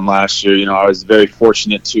was on last year. I was very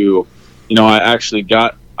fortunate to,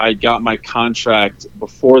 I got my contract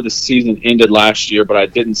before the season ended last year, but I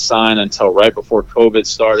didn't sign until right before COVID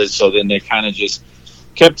started. So then they kind of just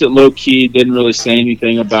kept it low key, didn't really say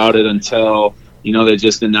anything about it until, they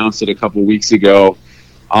just announced it a couple weeks ago.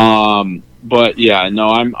 But yeah, no,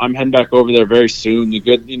 I'm heading back over there very soon. The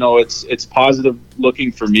good, it's positive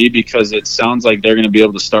looking for me because it sounds like they're going to be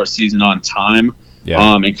able to start season on time,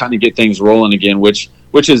 and kind of get things rolling again, which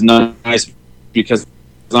is nice because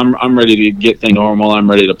I'm ready to get things normal. I'm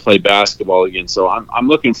ready to play basketball again. So I'm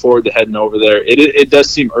looking forward to heading over there. It does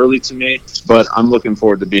seem early to me, but I'm looking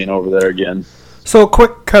forward to being over there again. So a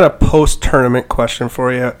quick kind of post-tournament question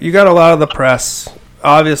for you. You got a lot of the press.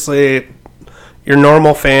 Obviously, your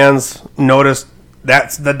normal fans noticed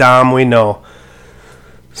that's the Dom we know.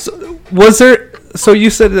 So you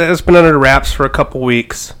said that it's been under wraps for a couple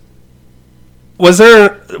weeks. Was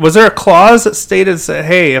there a clause that stated that,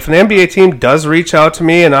 hey, if an NBA team does reach out to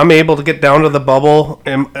me and I'm able to get down to the bubble,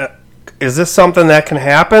 is this something that can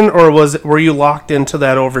happen, or were you locked into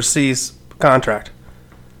that overseas contract?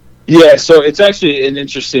 Yeah, so it's actually an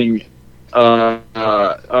interesting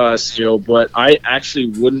scenario, but I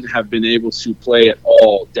actually wouldn't have been able to play at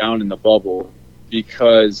all down in the bubble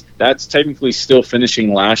because that's technically still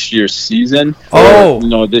finishing last year's season.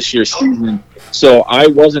 This year's season. So I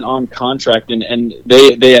wasn't on contract, and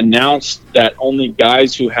they announced that only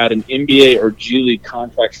guys who had an NBA or G League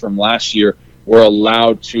contract from last year were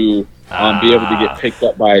allowed to be able to get picked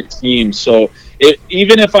up by a team. So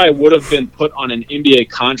even if I would have been put on an NBA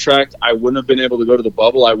contract, I wouldn't have been able to go to the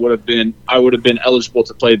bubble. I would have been eligible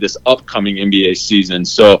to play this upcoming NBA season.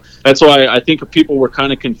 So that's why I think people were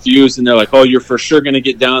kind of confused, and they're like, "Oh, you're for sure going to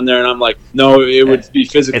get down there." And I'm like, "No, it would be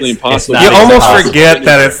physically impossible." You almost forget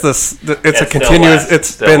that it's a continuous.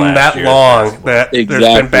 It's been that long that there's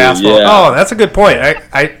been basketball. Yeah. Oh, that's a good point.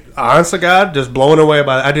 I honest to God, just blown away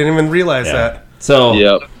by it. I didn't even realize that.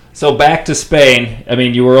 So back to Spain. I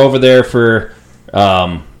mean, you were over there for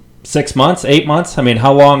 6 months, 8 months. I mean,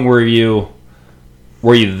 how long were you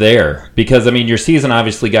there? Because I mean, your season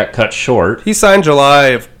obviously got cut short. He signed July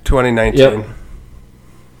of 2019. Yep.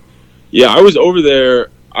 Yeah, I was over there.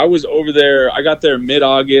 I got there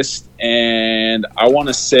mid-August, and I want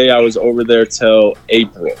to say I was over there till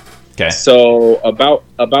April. Okay. So about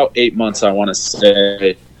 8 months, I want to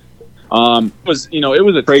say. It was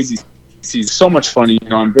a crazy season, so much fun.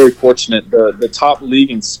 I'm very fortunate. The top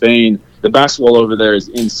league in Spain, the basketball over there is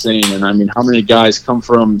insane. And I mean, how many guys come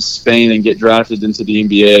from Spain and get drafted into the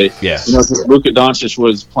NBA? Yeah. Luka Doncic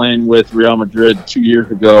was playing with Real Madrid 2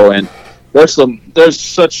 years ago, and there's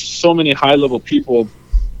so many high level people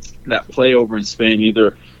that play over in Spain,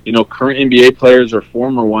 either current NBA players or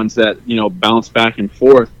former ones that bounce back and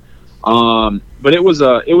forth. But it was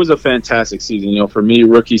a fantastic season. You know, for me,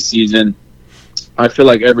 rookie season, I feel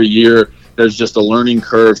like every year there's just a learning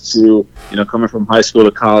curve to, you know, coming from high school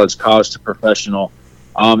to college to professional.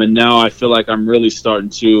 And now I feel like I'm really starting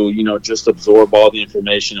to, you know, just absorb all the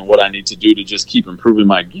information and what I need to do to just keep improving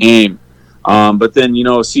my game. But then, you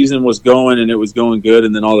know, season was going and it was going good,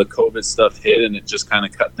 and then all the COVID stuff hit and it just kind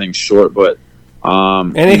of cut things short. But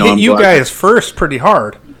and it hit you guys first pretty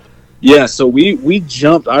hard. Yeah, so we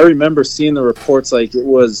jumped. I remember seeing the reports like it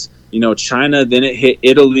was, you know, China, then it hit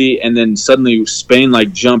Italy, and then suddenly Spain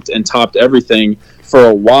like jumped and topped everything for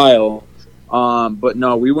a while. But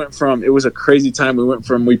no, it was a crazy time.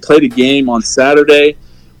 We played a game on Saturday,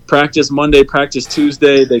 practice Monday, practice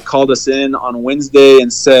Tuesday. They called us in on Wednesday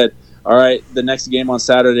and said, all right, the next game on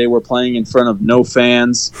Saturday, we're playing in front of no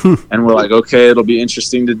fans. And we're like, okay, it'll be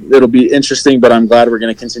interesting, but I'm glad we're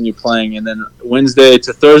going to continue playing. And then Wednesday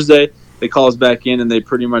to Thursday, they call us back in, and they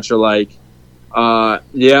pretty much are like,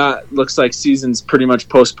 yeah, looks like season's pretty much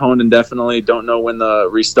postponed indefinitely. Don't know when the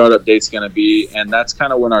restart update's going to be. And that's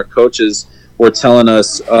kind of when our coaches were telling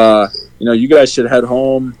us, you know, you guys should head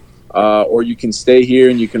home, or you can stay here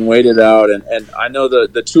and you can wait it out. And I know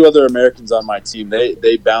the two other Americans on my team,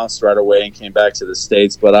 they bounced right away and came back to the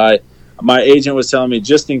States. But my agent was telling me,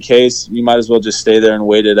 just in case, you might as well just stay there and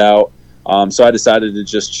wait it out. So I decided to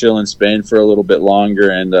just chill in Spain for a little bit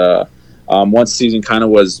longer. And once season kind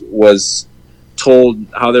of was told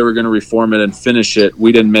how they were going to reform it and finish it,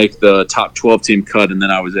 we didn't make the top 12 team cut, and then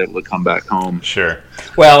I was able to come back home. Sure.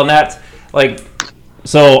 Well, and that's like,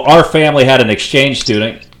 so our family had an exchange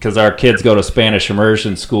student because our kids go to Spanish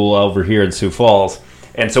immersion school over here in Sioux Falls.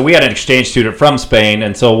 And so we had an exchange student from Spain.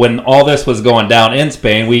 And so when all this was going down in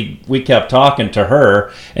Spain, we kept talking to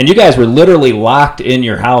her. And you guys were literally locked in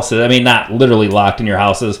your houses. I mean, not literally locked in your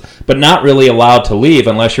houses, but not really allowed to leave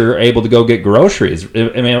unless you're able to go get groceries.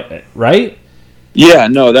 I mean, right? Yeah,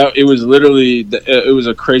 no, it was literally, it was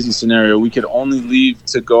a crazy scenario. We could only leave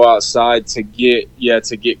to go outside to get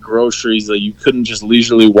groceries. Like, you couldn't just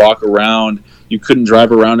leisurely walk around. You couldn't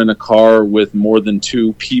drive around in a car with more than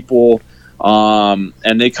two people.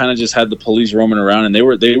 And they kind of just had the police roaming around, and they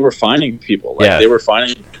were finding people. Like, they were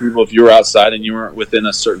finding people if you were outside and you weren't within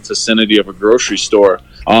a certain vicinity of a grocery store.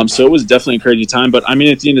 So it was definitely a crazy time. But I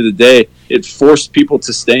mean, at the end of the day, it forced people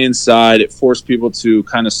to stay inside. It forced people to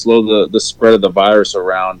kind of slow the spread of the virus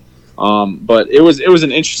around. But it was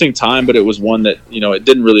an interesting time, but it was one that, you know, it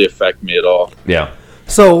didn't really affect me at all. Yeah.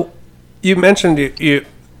 So you mentioned you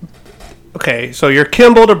okay, so you're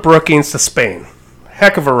Kimball to Brookings to Spain.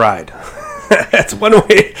 Heck of a ride. That's one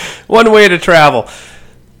way to travel.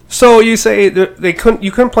 So you say you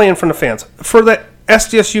couldn't play in front of fans. For the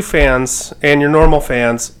SDSU fans and your normal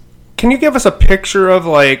fans, can you give us a picture of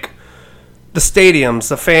like the stadiums,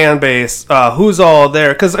 the fan base, who's all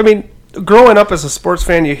there? Because I mean, growing up as a sports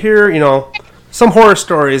fan, you hear, you know, some horror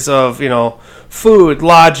stories of, you know, food,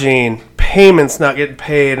 lodging, payments not getting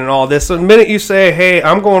paid, and all this. So the minute you say, "Hey,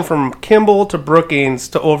 I'm going from Kimball to Brookings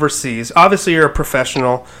to overseas," obviously you're a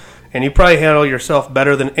professional, and you probably handle yourself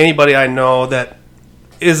better than anybody I know that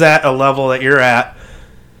is at a level that you're at.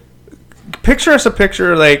 Picture us a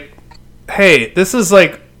picture like, hey, this is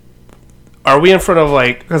like, are we in front of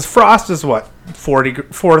like, because Frost is what,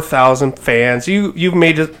 4,000 fans. You've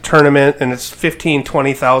made a tournament and it's 15,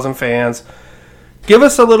 20,000 fans. Give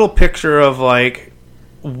us a little picture of like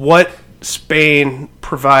what Spain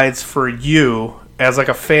provides for you as like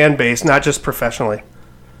a fan base, not just professionally.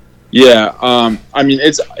 Yeah, I mean,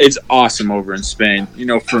 it's awesome over in Spain. You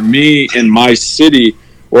know, for me in my city,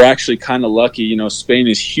 we're actually kind of lucky. You know, Spain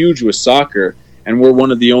is huge with soccer, and we're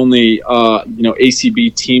one of the only,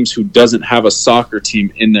 ACB teams who doesn't have a soccer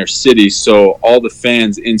team in their city. So all the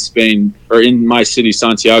fans in Spain, or in my city,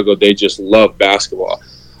 Santiago, they just love basketball.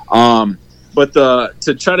 But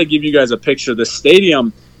to try to give you guys a picture, the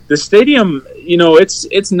stadium, you know, it's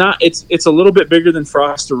a little bit bigger than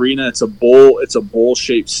Frost Arena. It's a bowl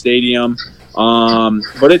shaped stadium.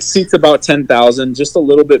 But it seats about 10,000, just a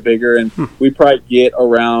little bit bigger, and we probably get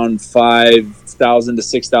around 5,000 to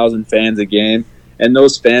 6,000 fans a game. And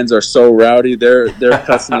those fans are so rowdy. They're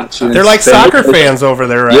cussing at you. They're like Spanish. Soccer fans over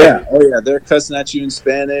there, right? Yeah. Oh yeah. They're cussing at you in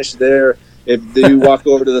Spanish. If you walk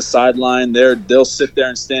over to the sideline, they'll sit there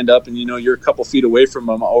and stand up, and you know you're a couple feet away from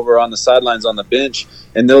them over on the sidelines on the bench,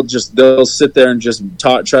 and they'll sit there and just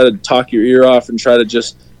try to talk your ear off and try to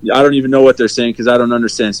just. I don't even know what they're saying because I don't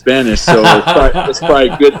understand Spanish, so it's probably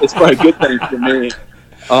good. It's probably a good thing for me.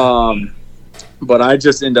 But I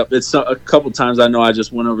just end up. It's a couple times I know I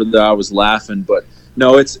just went over there. I was laughing, but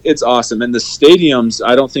no, it's awesome. And the stadiums,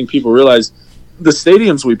 I don't think people realize the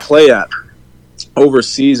stadiums we play at.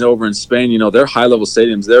 overseas, over in Spain, they're high-level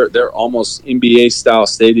stadiums. They're almost NBA-style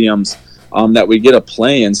stadiums that we get to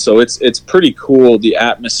play in. So it's pretty cool, the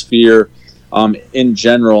atmosphere in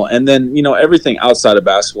general. And then, everything outside of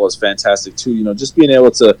basketball is fantastic too. Just being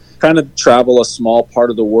able to kind of travel a small part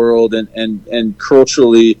of the world and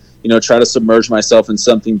culturally, try to submerge myself in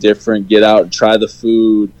something different, get out and try the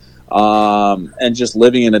food. And just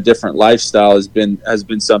living in a different lifestyle has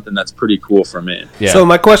been something that's pretty cool for me. Yeah. So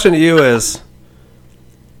my question to you is,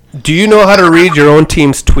 do you know how to read your own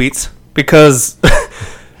team's tweets? Because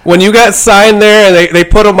when you got signed there and they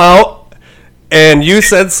put them out and you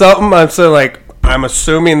said something, I'm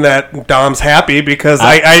assuming that Dom's happy because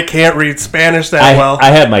I can't read Spanish that well.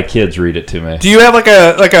 I had my kids read it to me. Do you have like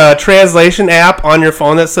a translation app on your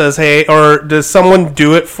phone that says, hey, or does someone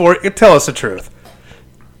do it for you? Tell us the truth.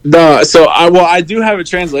 No, so I do have a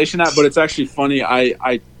translation app, but it's actually funny.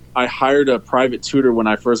 I hired a private tutor when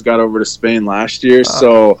I first got over to Spain last year,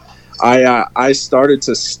 so I started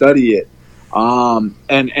to study it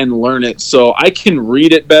and learn it. So I can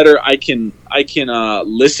read it better. I can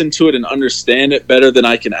listen to it and understand it better than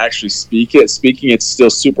I can actually speak it. Speaking it's still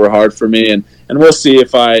super hard for me, and we'll see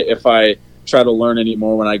if I try to learn any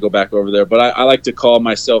more when I go back over there. But I like to call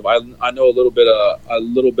myself, I know a little bit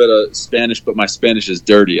of Spanish, but my Spanish is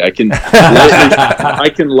dirty. I can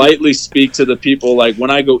lightly speak to the people. Like when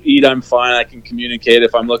I go eat, I'm fine. I can communicate.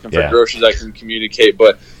 If I'm looking for groceries, I can communicate.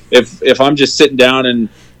 But if I'm just sitting down and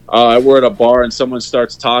we're at a bar and someone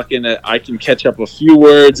starts talking, I can catch up a few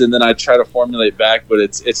words and then I try to formulate back, but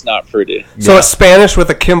it's not pretty. So it's Spanish with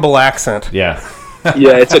a Kimball accent. Yeah.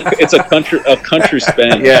 Yeah, it's a country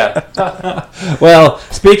Spanish. Yeah. Well,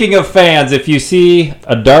 speaking of fans, if you see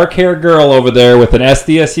a dark-haired girl over there with an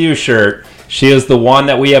SDSU shirt, she is the one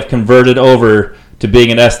that we have converted over to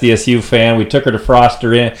being an SDSU fan. We took her to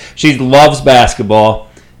Foster Inn. She loves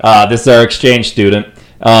basketball. This is our exchange student.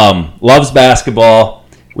 Loves basketball.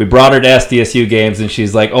 We brought her to SDSU games, and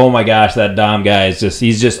she's like, "Oh my gosh, that Dom guy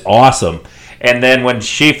he's just awesome." And then when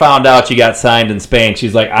she found out she got signed in Spain,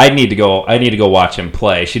 she's like, I need to go watch him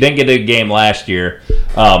play. She didn't get a game last year.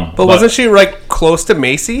 But wasn't she like close to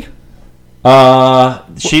Macy?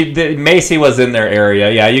 Macy was in their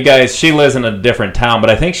area. Yeah, you guys, she lives in a different town,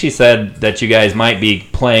 but I think she said that you guys might be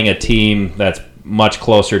playing a team that's much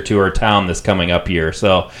closer to her town this coming up year.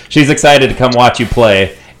 So she's excited to come watch you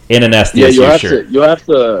play in an SDSU shirt. You'll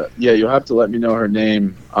have to let me know her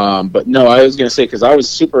name. But no, I was gonna say because I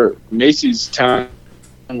was Macy's town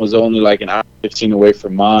was only like an hour 15 away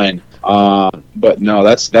from mine. But no,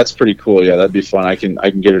 that's pretty cool. Yeah, that'd be fun. I can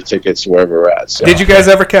get her tickets wherever we're at. So. Did you guys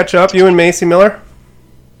ever catch up, you and Macy Miller?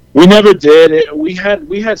 We never did. We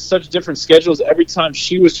had such different schedules. Every time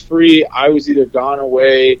she was free, I was either gone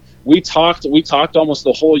away. We talked almost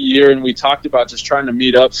the whole year, and we talked about just trying to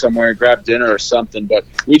meet up somewhere and grab dinner or something. But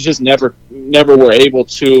we just never were able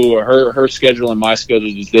to. Her schedule and my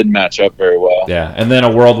schedule just didn't match up very well. Yeah, and then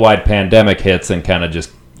a worldwide pandemic hits and kind of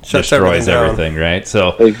just destroys everything, right? So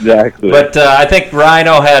exactly. But I think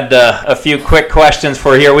Rhino had a few quick questions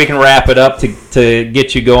for here. We can wrap it up to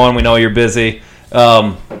get you going. We know you're busy.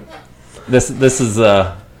 This is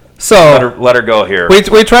so let her go here.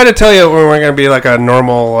 We try to tell you when we're going to be like a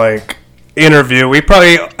normal like interview. I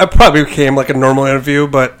probably became like a normal interview,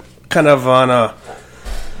 but kind of on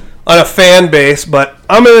a fan base. But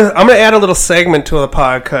I'm gonna add a little segment to the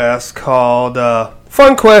podcast called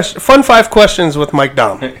Fun 5 Questions with Mike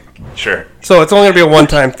Dom. Sure. So it's only gonna be a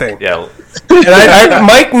one-time thing. Yeah. And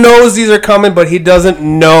Mike knows these are coming, but he doesn't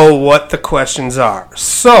know what the questions are.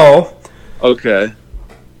 So. Okay.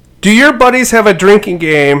 Do your buddies have a drinking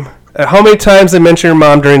game? How many times they mention your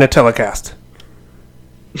mom during a telecast?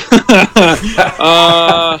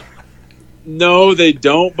 No, they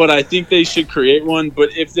don't, but I think they should create one.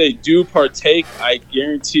 But if they do partake, I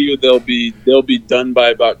guarantee you they'll be done by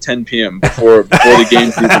about 10 p.m. before the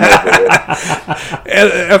game's even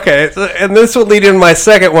over. Okay, and this will lead into my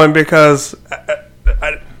second one because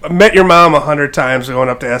I met your mom 100 times going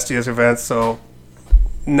up to SDS events, so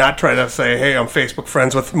not trying to say, hey, I'm Facebook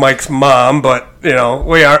friends with Mike's mom, but, we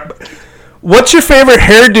are. What's your favorite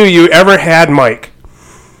hairdo you ever had, Mike?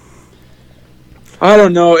 I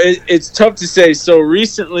don't know. It's tough to say. So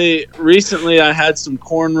recently I had some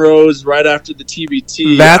cornrows right after the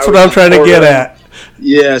TBT. That's what I'm trying to get at.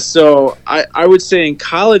 Yeah, so I would say in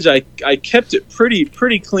college I kept it pretty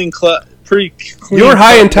clean. You were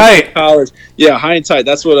high and tight. College. Yeah, high and tight.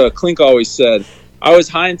 That's what Clink always said. I was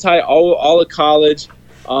high and tight all of college.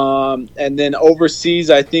 And then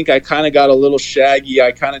overseas, I think I kind of got a little shaggy.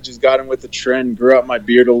 I kind of just got in with the trend, grew out my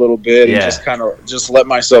beard a little bit, and just let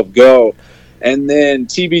myself go. And then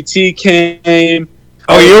TBT came.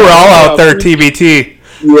 Oh, you were all out there, TBT.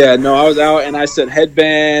 Yeah, no, I was out and I said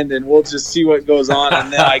headband and we'll just see what goes on.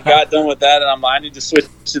 And then I got done with that and I'm like, I need to switch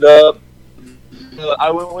it up.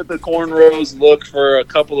 I went with the cornrows look for a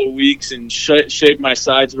couple of weeks and shaved my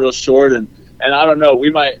sides real short. And I don't know,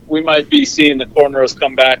 we might be seeing the cornrows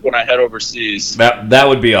come back when I head overseas. That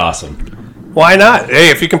would be awesome. Why not?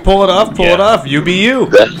 Hey, if you can pull it off, pull it off. You be you.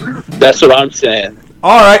 That's what I'm saying.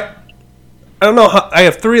 All right. I don't know. I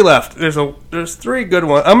have 3 left. There's 3 good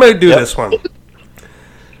ones. I'm going to do this one.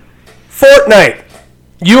 Fortnite.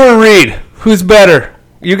 You and Reed. Who's better?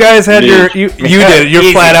 You guys had you did. You're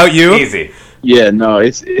Easy. Flat out you. Easy. Yeah, no,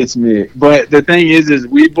 it's me. But the thing is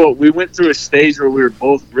we went through a stage where we were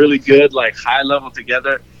both really good, like high level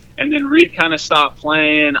together, and then Reed kind of stopped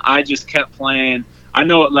playing. I just kept playing. I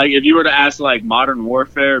know, like, if you were to ask, like, Modern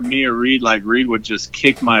Warfare, me or Reed, like, Reed would just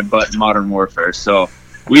kick my butt in Modern Warfare. So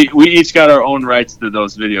we each got our own rights to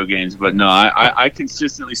those video games. But no, I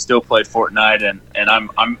consistently still play Fortnite, and I'm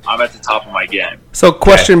at the top of my game. So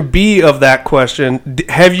question B of that question,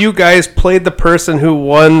 have you guys played the person who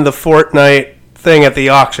won the Fortnite thing at the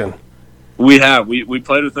auction? We have. We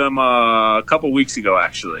played with them a couple weeks ago,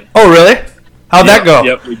 actually. Oh, really? How'd that go?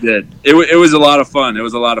 Yep, we did. It was a lot of fun.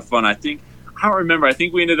 I don't remember. I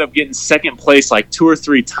think we ended up getting second place like 2 or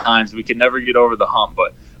 3 times. We could never get over the hump,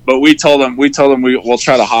 but we told them we'll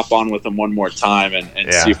try to hop on with them one more time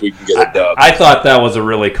and see if we can get a dub. I thought that was a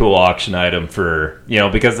really cool auction item for,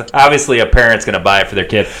 because obviously a parent's going to buy it for their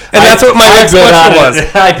kid. And that's what my next question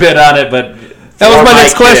was. I bid on it, but that was my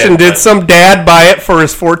next question. Did some dad buy it for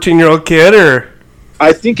his 14-year-old kid, or?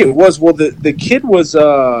 I think it was. Well, the kid was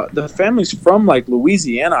the family's from like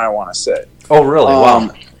Louisiana, I want to say. Oh, really?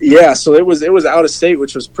 Wow. Yeah, so it was out of state,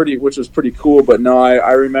 which was pretty cool. But no,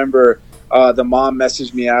 I remember the mom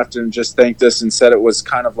messaged me after and just thanked us and said it was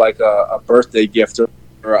kind of like a birthday gift,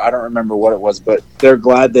 or I don't remember what it was, but they're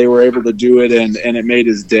glad they were able to do it, and it made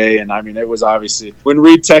his day. And I mean, it was obviously when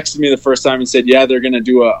Reed texted me the first time and said, "Yeah, they're going to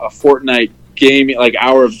do a Fortnite gaming, like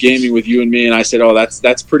hour of gaming with you and me," and I said, "Oh,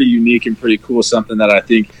 that's pretty unique and pretty cool. Something that I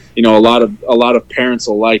think a lot of parents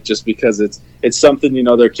will like, just because it's something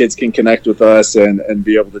their kids can connect with us and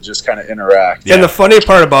be able to just kind of interact." Yeah. And the funny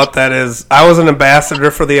part about that is I was an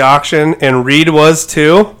ambassador for the auction, and Reed was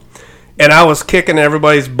too, and I was kicking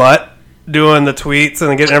everybody's butt doing the tweets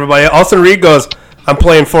and getting everybody. All of a sudden, Reed goes, "I'm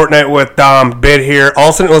playing Fortnite with Dom. Bid here." All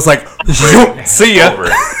of a sudden, it was like, "See ya."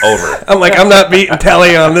 Over. I'm like, I'm not beating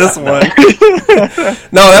Telly on this one.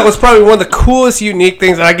 No, that was probably one of the coolest, unique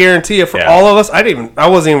things. I guarantee you, for all of us, I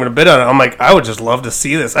wasn't even going to bid on it. I'm like, I would just love to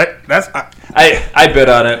see this. I bid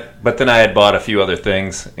on it, but then I had bought a few other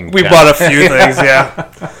things. We bought a few things, yeah.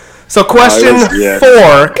 So question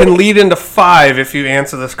 4 can lead into 5 if you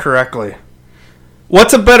answer this correctly.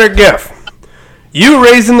 What's a better gift? You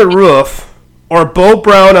raising the roof, or Bo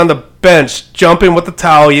Brown on the bench jumping with the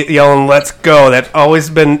towel yelling "Let's go"? That's always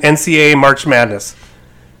been NCAA March Madness.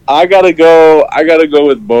 I gotta go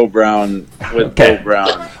with Bo Brown. Bo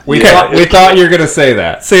Brown. We thought you were gonna say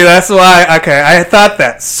that. See, that's why. Okay, I thought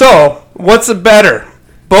that. So, what's it better,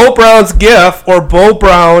 Bo Brown's gift or Bo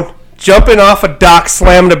Brown jumping off a dock,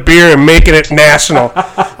 slamming a beer, and making it national?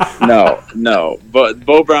 No. But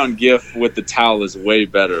Bo Brown gift with the towel is way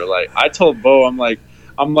better. Like, I told Bo, I'm like,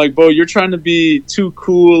 Bo, you're trying to be too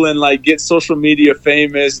cool and like get social media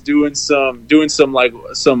famous, doing some like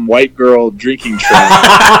some white girl drinking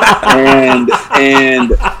trend,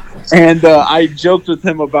 and I joked with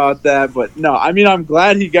him about that. But no, I mean, I'm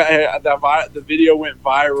glad he got the video went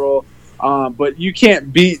viral. But you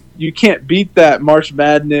can't beat that March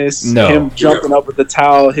Madness. No. Him jumping up with the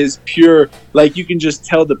towel, his pure, like, you can just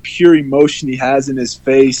tell the pure emotion he has in his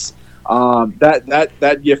face.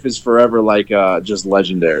 That gif is forever like just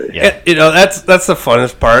legendary. Yeah. That's the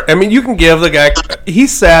funnest part. I mean, you can give the guy, he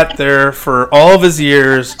sat there for all of his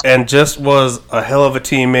years and just was a hell of a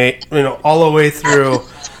teammate, all the way through.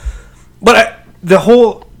 But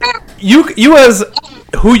you as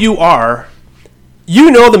who you are,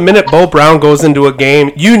 the minute Bo Brown goes into a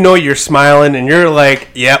game, you're smiling and you're like,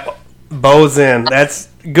 yep, Bo's in. That's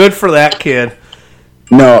good for that kid.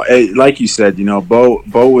 No, like you said, Bo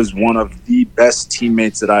was one of the best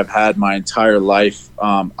teammates that I've had my entire life.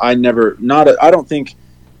 I don't think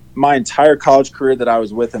my entire college career that I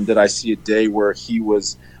was with him did I see a day where he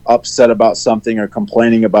was upset about something or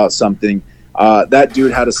complaining about something. That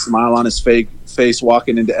dude had a smile on his face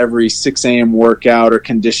walking into every 6 a.m. workout or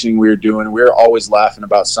conditioning we were doing. We were always laughing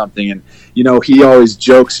about something. And, he always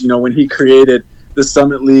jokes, when he created the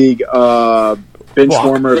Summit League bench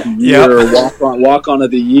warmer of the year or walk on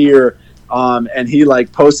of the year, and he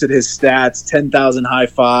like posted his stats, 10,000 high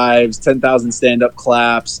fives, 10,000 stand-up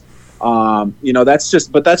claps. That's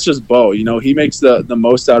just Bo. He makes the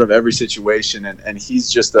most out of every situation, and he's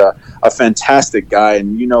just a fantastic guy.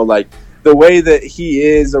 And the way that he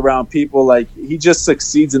is around people, like he just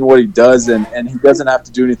succeeds in what he does, and he doesn't have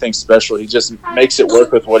to do anything special. He just makes it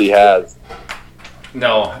work with what he has.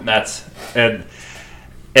 No,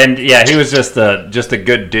 and yeah, he was just a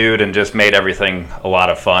good dude, and just made everything a lot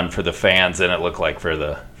of fun for the fans, and it looked like for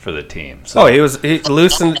the team. So. He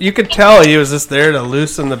loosened. You could tell he was just there to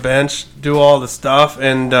loosen the bench, do all the stuff,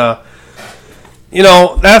 and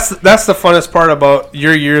that's the funnest part about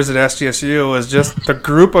your years at SDSU was just the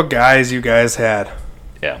group of guys you guys had.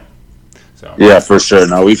 Yeah. So. Yeah, for sure.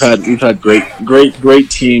 No, we've had great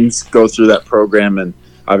teams go through that program, and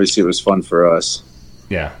obviously it was fun for us.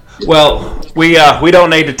 Yeah. Well, we don't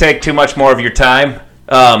need to take too much more of your time.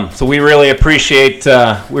 So we really appreciate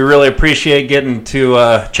getting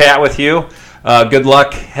to chat with you. Good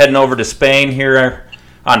luck heading over to Spain here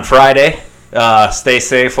on Friday. Stay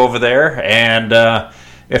safe over there, and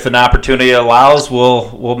if an opportunity allows,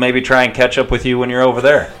 we'll maybe try and catch up with you when you're over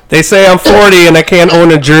there. They say I'm 40 and I can't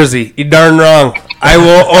own a jersey. You darn wrong. I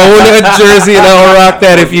will own a jersey and I'll rock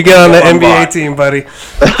that if you get on the NBA team, buddy.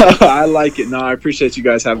 I like it. No, I appreciate you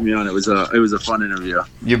guys having me on. It was a fun interview.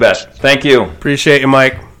 You bet. Thank you. Appreciate you,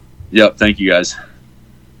 Mike. Yep. Thank you, guys.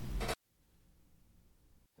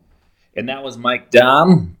 And that was Mike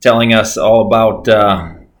Daum telling us all about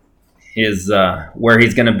his where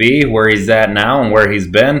he's going to be, where he's at now, and where he's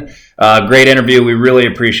been. Great interview. We really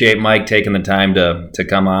appreciate Mike taking the time to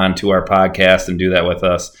come on to our podcast and do that with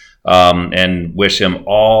us. And wish him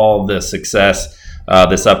all the success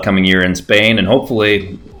this upcoming year in Spain, and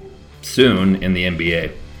hopefully soon in the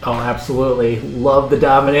NBA. Oh, absolutely. Love the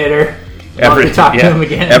Dominator. Love to talk to him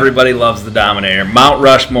again. Everybody loves the Dominator. Mount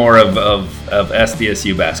Rushmore of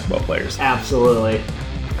SDSU basketball players. Absolutely.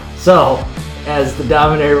 So, as the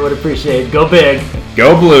Dominator would appreciate, go big.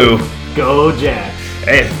 Go blue. Go Jack.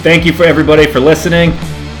 Hey, thank you for everybody for listening.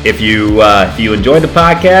 If you enjoyed the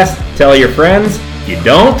podcast, tell your friends. If you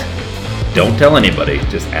don't tell anybody.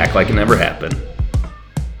 Just act like it never happened.